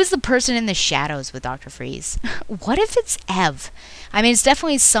 Who is the person in the shadows with Dr. Freeze? What if it's Ev? I mean, it's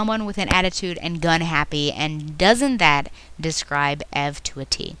definitely someone with an attitude and gun happy, and doesn't that describe Ev to a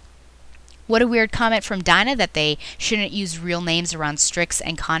T? What a weird comment from Dinah that they shouldn't use real names around Strix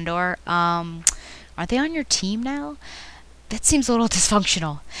and Condor. Are they on your team now? That seems a little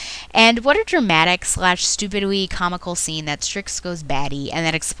dysfunctional. And what a dramatic / stupidly comical scene that Strix goes baddie and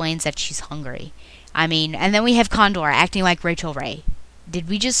that explains that she's hungry. I mean, and then we have Condor acting like Rachel Ray. Did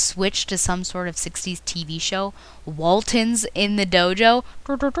we just switch to some sort of 60s TV show? Walton's in the dojo?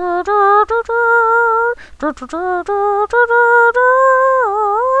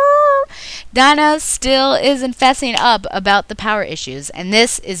 Dinah still isn't fessing up about the power issues, and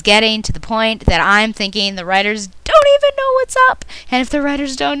this is getting to the point that I'm thinking the writers don't even know what's up, and if the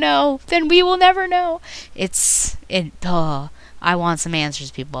writers don't know, then we will never know. I want some answers,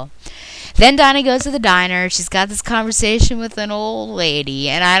 people. Then Dinah goes to the diner. She's got this conversation with an old lady,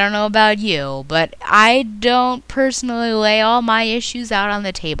 and I don't know about you, but I don't personally lay all my issues out on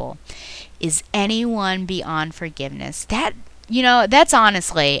the table. Is anyone beyond forgiveness? That's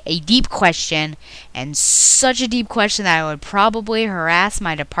honestly a deep question, and such a deep question that I would probably harass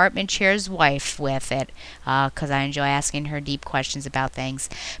my department chair's wife with it, because I enjoy asking her deep questions about things.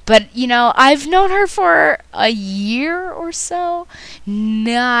 But, I've known her for a year or so,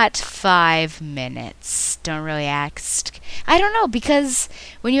 not 5 minutes. Don't really ask. I don't know, because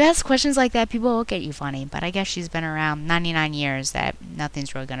when you ask questions like that, people look at you funny, but I guess she's been around 99 years that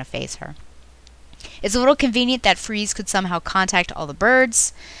nothing's really going to faze her. It's a little convenient that Freeze could somehow contact all the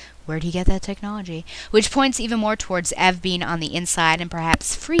birds. Where'd he get that technology? Which points even more towards Ev being on the inside and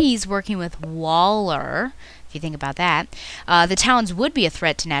perhaps Freeze working with Waller. If you think about that. The Talons would be a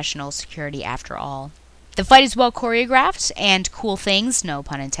threat to national security after all. The fight is well choreographed and cool things, no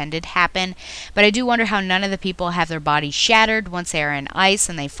pun intended, happen. But I do wonder how none of the people have their bodies shattered once they are in ice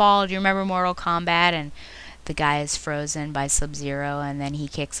and they fall. Do you remember Mortal Kombat and the guy is frozen by Sub-Zero, and then he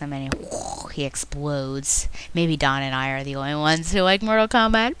kicks him and he explodes. Maybe Don and I are the only ones who like Mortal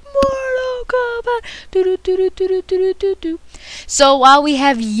Kombat. Mortal Aquaman. Do. So while we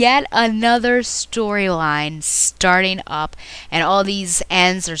have yet another storyline starting up, and all these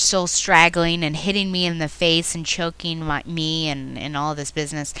ends are still straggling and hitting me in the face and choking me and all this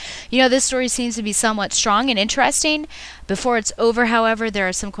business, this story seems to be somewhat strong and interesting. Before it's over, however, there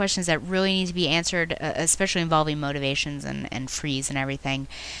are some questions that really need to be answered, especially involving motivations and freeze and everything.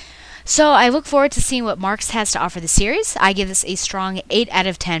 So I look forward to seeing what Marx has to offer the series. I give this a strong 8 out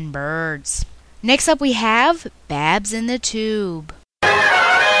of 10 birds. Next up we have Babs in the Tube.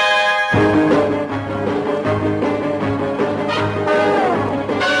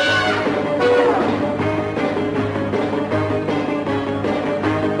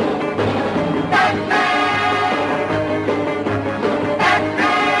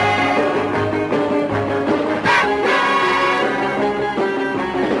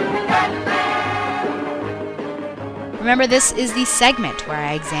 Remember, this is the segment where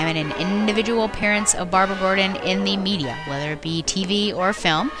I examine an individual appearance of Barbara Gordon in the media, whether it be TV or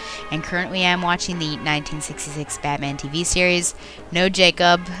film, and currently I'm watching the 1966 Batman TV series. No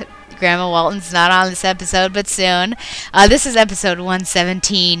Jacob. Grandma Walton's not on this episode, but soon. This is episode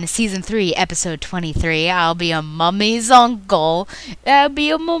 117, season 3, episode 23. I'll be a mummy's uncle. I'll be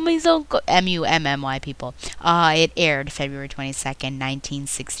a mummy's uncle. M-U-M-M-Y, people. It aired February 22nd,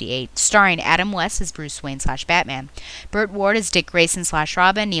 1968, starring Adam West as Bruce Wayne / Batman, Burt Ward as Dick Grayson /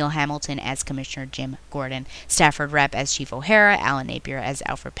 Robin, Neil Hamilton as Commissioner Jim Gordon, Stafford Rapp as Chief O'Hara, Alan Napier as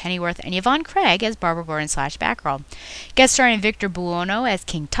Alfred Pennyworth, and Yvonne Craig as Barbara Gordon / Batgirl. Guest starring Victor Buono as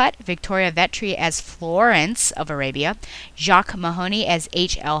King Tut, Victoria Vetri as Florence of Arabia, Jacques Mahoney as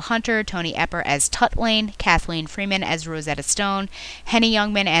H.L. Hunter, Tony Epper as Tut Lane, Kathleen Freeman as Rosetta Stone, Henny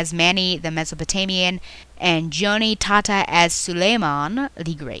Youngman as Manny the Mesopotamian, and Joni Tata as Suleiman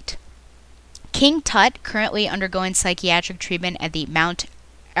the Great. King Tut, currently undergoing psychiatric treatment at the Mount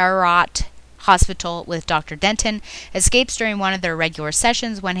Ararat Hospital with Dr. Denton, escapes during one of their regular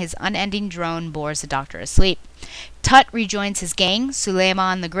sessions when his unending drone bores the doctor asleep. Tut rejoins his gang,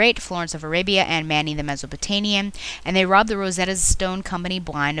 Suleiman the Great, Florence of Arabia, and Manny the Mesopotamian, and they rob the Rosetta Stone Company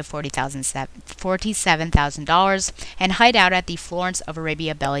blind of $47,000 and hide out at the Florence of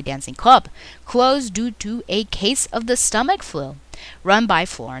Arabia Belly Dancing Club, closed due to a case of the stomach flu. Run by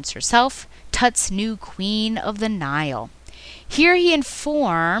Florence herself, Tut's new Queen of the Nile. Here he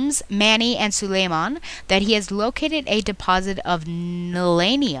informs Manny and Suleiman that he has located a deposit of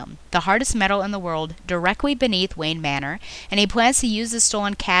nilanium, the hardest metal in the world, directly beneath Wayne Manor, and he plans to use the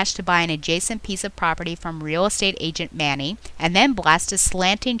stolen cash to buy an adjacent piece of property from real estate agent Manny, and then blast a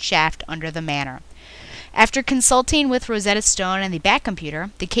slanting shaft under the manor. After consulting with Rosetta Stone and the Batcomputer,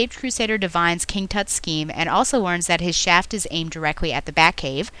 the Caped Crusader divines King Tut's scheme and also learns that his shaft is aimed directly at the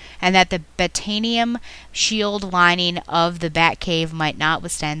Batcave and that the Batanium shield lining of the Batcave might not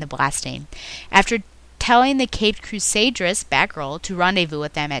withstand the blasting. After telling the Caped Crusadress, Batgirl, to rendezvous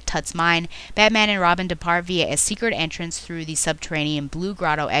with them at Tut's mine, Batman and Robin depart via a secret entrance through the subterranean Blue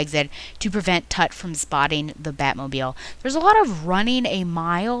Grotto exit to prevent Tut from spotting the Batmobile. There's a lot of running a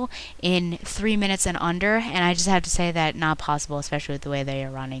mile in 3 minutes and under, and I just have to say that not possible, especially with the way they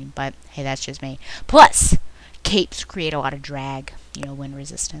are running, but hey, that's just me. Plus, capes create a lot of drag, wind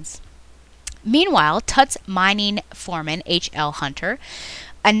resistance. Meanwhile, Tut's mining foreman, H.L. Hunter,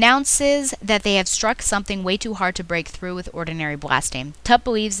 announces that they have struck something way too hard to break through with ordinary blasting. Tut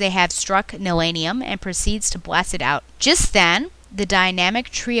believes they have struck nilanium and proceeds to blast it out. Just then, the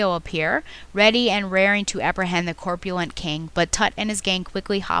dynamic trio appear, ready and raring to apprehend the corpulent king, but Tut and his gang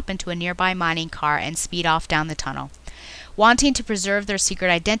quickly hop into a nearby mining car and speed off down the tunnel. Wanting to preserve their secret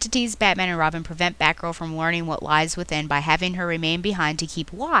identities, Batman and Robin prevent Batgirl from learning what lies within by having her remain behind to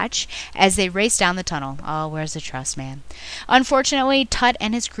keep watch as they race down the tunnel. Oh, where's the trust, man? Unfortunately, Tut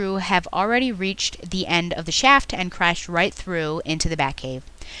and his crew have already reached the end of the shaft and crashed right through into the Batcave.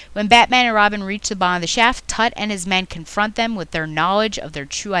 When Batman and Robin reach the bottom of the shaft, Tut and his men confront them with their knowledge of their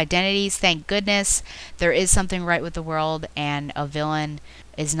true identities. Thank goodness there is something right with the world, and a villain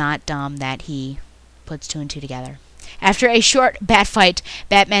is not dumb that he puts 2 and 2 together. After a short bat fight,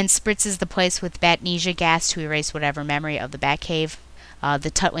 Batman spritzes the place with Batnesia gas to erase whatever memory of the Batcave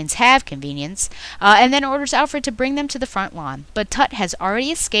the Tutlings have, convenience, and then orders Alfred to bring them to the front lawn. But Tut has already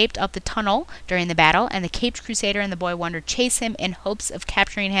escaped up the tunnel during the battle, and the Caped Crusader and the Boy Wonder chase him in hopes of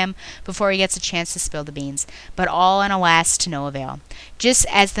capturing him before he gets a chance to spill the beans. But all and alas to no avail. Just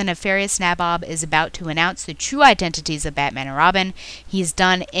as the nefarious Nabob is about to announce the true identities of Batman and Robin, he is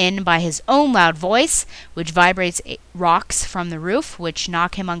done in by his own loud voice, which vibrates rocks from the roof, which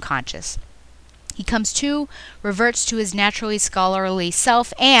knock him unconscious. He comes to, reverts to his naturally scholarly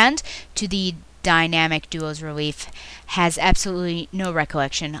self, and, to the dynamic duo's relief has absolutely no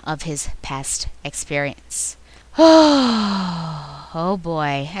recollection of his past experience. Oh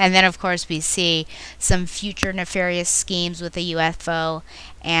boy. And then, of course, we see some future nefarious schemes with the UFO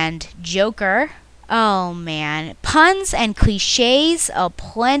and Joker. Oh man. Puns and cliches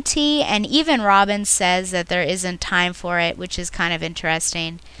aplenty, and even Robin says that there isn't time for it, which is kind of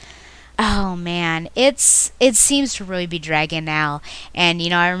interesting. Oh man, it seems to really be dragging now. And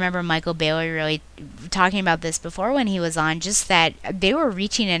I remember Michael Bailey really talking about this before when he was on, just that they were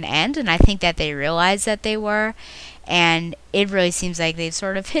reaching an end, and I think that they realized that they were. And it really seems like they've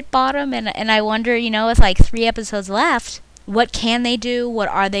sort of hit bottom, and I wonder, with like 3 episodes left, what can they do? What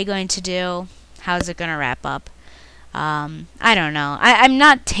are they going to do? How's it going to wrap up? I don't know. I'm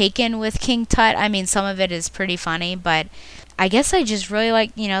not taken with King Tut. I mean, some of it is pretty funny, but I guess I just really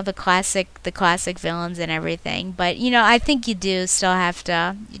like, the classic villains and everything. But, I think you do still have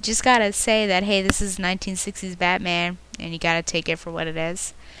to, you just gotta say that, hey, this is 1960s Batman, and you gotta take it for what it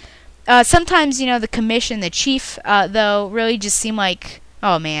is. Sometimes, the commission, the chief, though, really just seem like,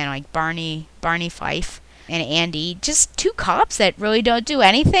 oh man, like Barney Fife and Andy, just 2 cops that really don't do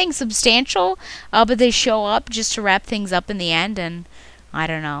anything substantial, but they show up just to wrap things up in the end, and, I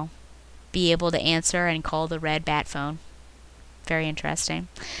don't know, be able to answer and call the red bat phone. Very interesting.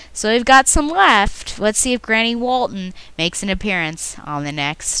 So we've got some left. Let's see if Granny Walton makes an appearance on the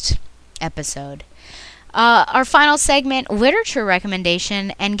next episode. Our final segment, literature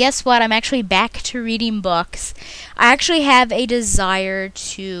recommendation, and guess what? I'm actually back to reading books. I actually have a desire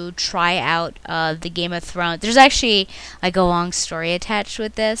to try out the Game of Thrones. There's actually like a long story attached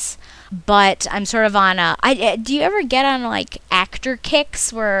with this, but I'm sort of on do you ever get on like actor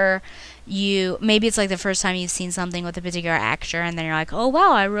kicks where maybe it's like the first time you've seen something with a particular actor, and then you're like, oh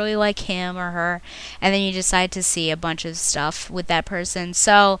wow, I really like him or her, and then you decide to see a bunch of stuff with that person.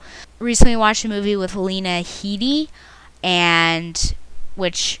 So recently watched a movie with Lena Headey, and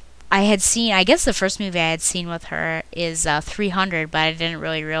which I had seen, I guess the first movie I had seen with her is 300, but I didn't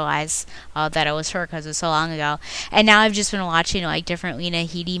really realize that it was her because it was so long ago. And now I've just been watching like different Lena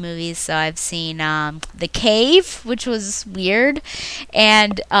Headey movies. So I've seen The Cave, which was weird,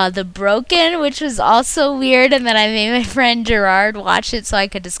 and The Broken, which was also weird. And then I made my friend Gerard watch it so I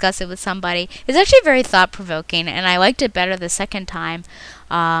could discuss it with somebody. It's actually very thought-provoking, and I liked it better the second time.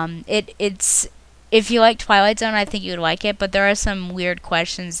 It's if you like Twilight Zone, I think you would like it, but there are some weird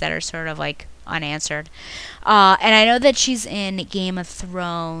questions that are sort of like unanswered. And I know that she's in Game of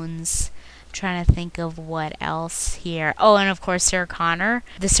Thrones. I'm trying to think of what else here. Oh, and of course Sarah Connor,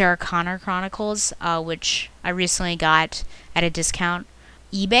 the Sarah Connor Chronicles, which I recently got at a discount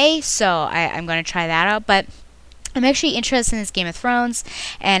eBay, so I'm going to try that out. But I'm actually interested in this Game of Thrones,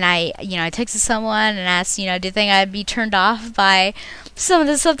 and I texted someone and asked, do you think I'd be turned off by some of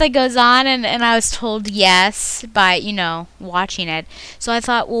the stuff that goes on, and I was told yes by, watching it. So I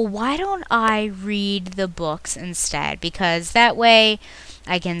thought, well, why don't I read the books instead? Because that way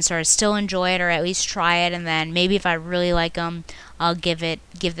I can sort of still enjoy it, or at least try it, and then maybe if I really like them, I'll give the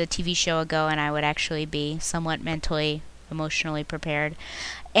TV show a go, and I would actually be somewhat mentally, emotionally prepared.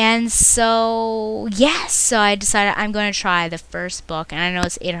 And so, yes, so I decided I'm going to try the first book, and I know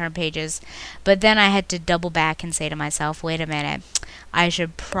it's 800 pages, but then I had to double back and say to myself, wait a minute, I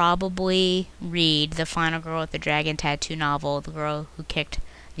should probably read The Final Girl with the Dragon Tattoo novel, The Girl Who Kicked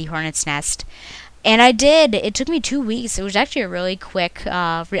the Hornet's Nest. And I did. It took me 2 weeks. It was actually a really quick,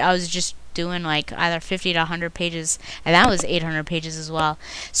 I was just doing like either 50 to 100 pages, and that was 800 pages as well.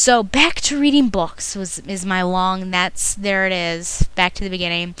 So back to reading books is my long, there it is, back to the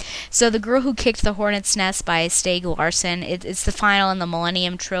beginning. So The Girl Who Kicked the Hornet's Nest by Stieg Larsson. It's the final in the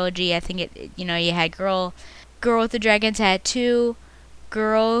Millennium Trilogy. I think you had Girl with the Dragon Tattoo,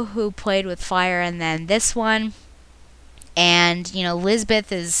 Girl Who Played with Fire, and then this one. And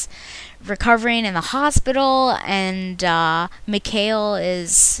Lisbeth is recovering in the hospital, and Mikhail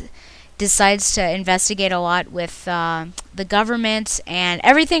decides to investigate a lot with the government, and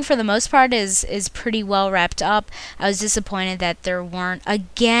everything for the most part is pretty well wrapped up. I was disappointed that there weren't,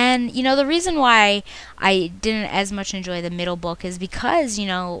 again, the reason why I didn't as much enjoy the middle book is because,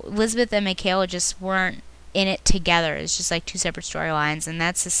 Lisbeth and Mikhail just weren't in it together. It's just like 2 separate storylines, and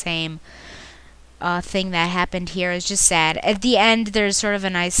that's the same thing that happened here. Is just sad. At the end, there's sort of a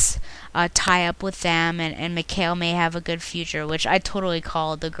nice tie-up with them, and Mikhail may have a good future, which I totally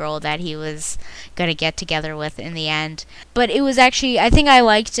called the girl that he was going to get together with in the end. But it was actually, I think I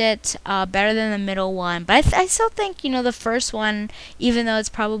liked it better than the middle one, but I still think, the first one, even though it's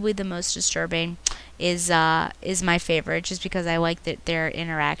probably the most disturbing, is my favorite, just because I like their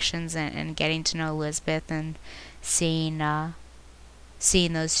interactions and getting to know Lisbeth and seeing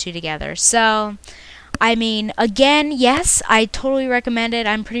seeing those two together. So, I mean, again, yes, I totally recommend it.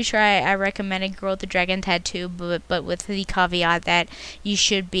 I'm pretty sure I recommended Girl with the Dragon Tattoo, but with the caveat that you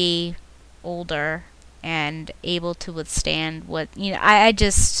should be older and able to withstand what, I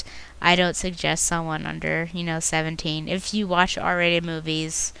don't suggest someone under, 17. If you watch R-rated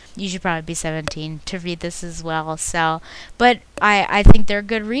movies, you should probably be 17 to read this as well. So, but I think they're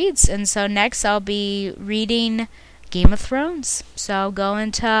good reads. And so next I'll be reading Game of Thrones. So go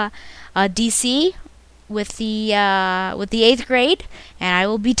into DC with the 8th grade, and I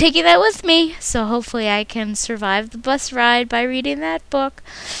will be taking that with me. So hopefully I can survive the bus ride by reading that book.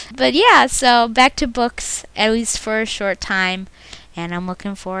 But yeah, so back to books, at least for a short time. And I'm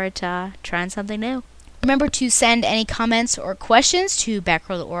looking forward to trying something new. Remember to send any comments or questions to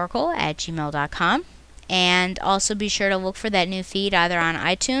batgirltheoracle@gmail.com. And also be sure to look for that new feed either on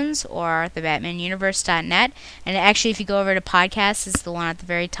iTunes or thebatmanuniverse.net. And actually, if you go over to podcasts, it's the one at the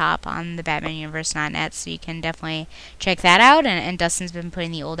very top on thebatmanuniverse.net. So you can definitely check that out. And Dustin's been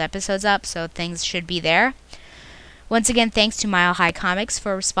putting the old episodes up, so things should be there. Once again, thanks to Mile High Comics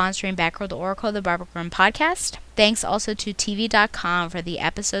for sponsoring Batgirl the Oracle, the Barbara Grimm podcast. Thanks also to TV.com for the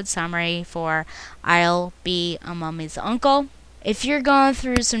episode summary for I'll Be a Mummy's Uncle. If you're going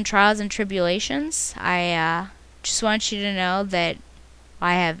through some trials and tribulations, I just want you to know that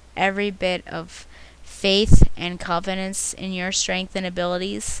I have every bit of faith and confidence in your strength and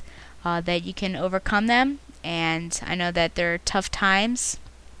abilities, that you can overcome them. And I know that there are tough times.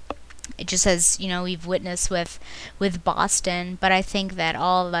 It just as we've witnessed with Boston, but I think that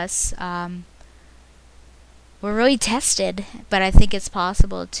all of us we're really tested. But I think it's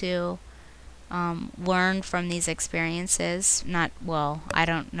possible to learn from these experiences. I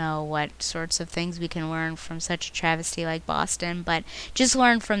don't know what sorts of things we can learn from such a travesty like Boston, but just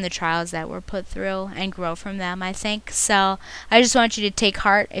learn from the trials that we're put through and grow from them, I think. So I just want you to take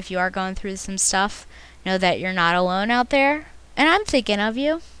heart if you are going through some stuff. Know that you're not alone out there, and I'm thinking of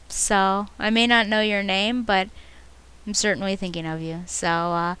you. So I may not know your name, but I'm certainly thinking of you.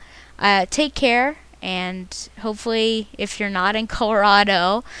 So take care, and hopefully if you're not in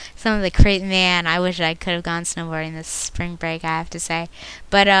Colorado, some of the crazy, man, I wish I could have gone snowboarding this spring break, I have to say.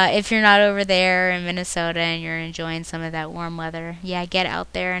 But if you're not over there in Minnesota and you're enjoying some of that warm weather, yeah, get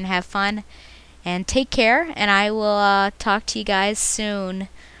out there and have fun. And take care, and I will talk to you guys soon.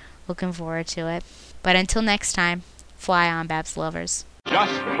 Looking forward to it. But until next time, fly on, Babs lovers.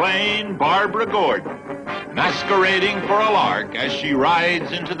 Just plain Barbara Gordon, masquerading for a lark as she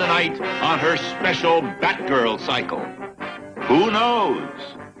rides into the night on her special Batgirl cycle. Who knows?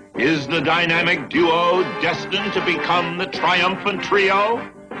 Is the dynamic duo destined to become the triumphant trio?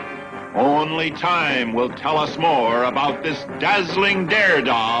 Only time will tell us more about this dazzling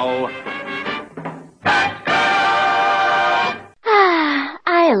daredoll.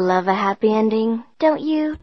 I love a happy ending, don't you?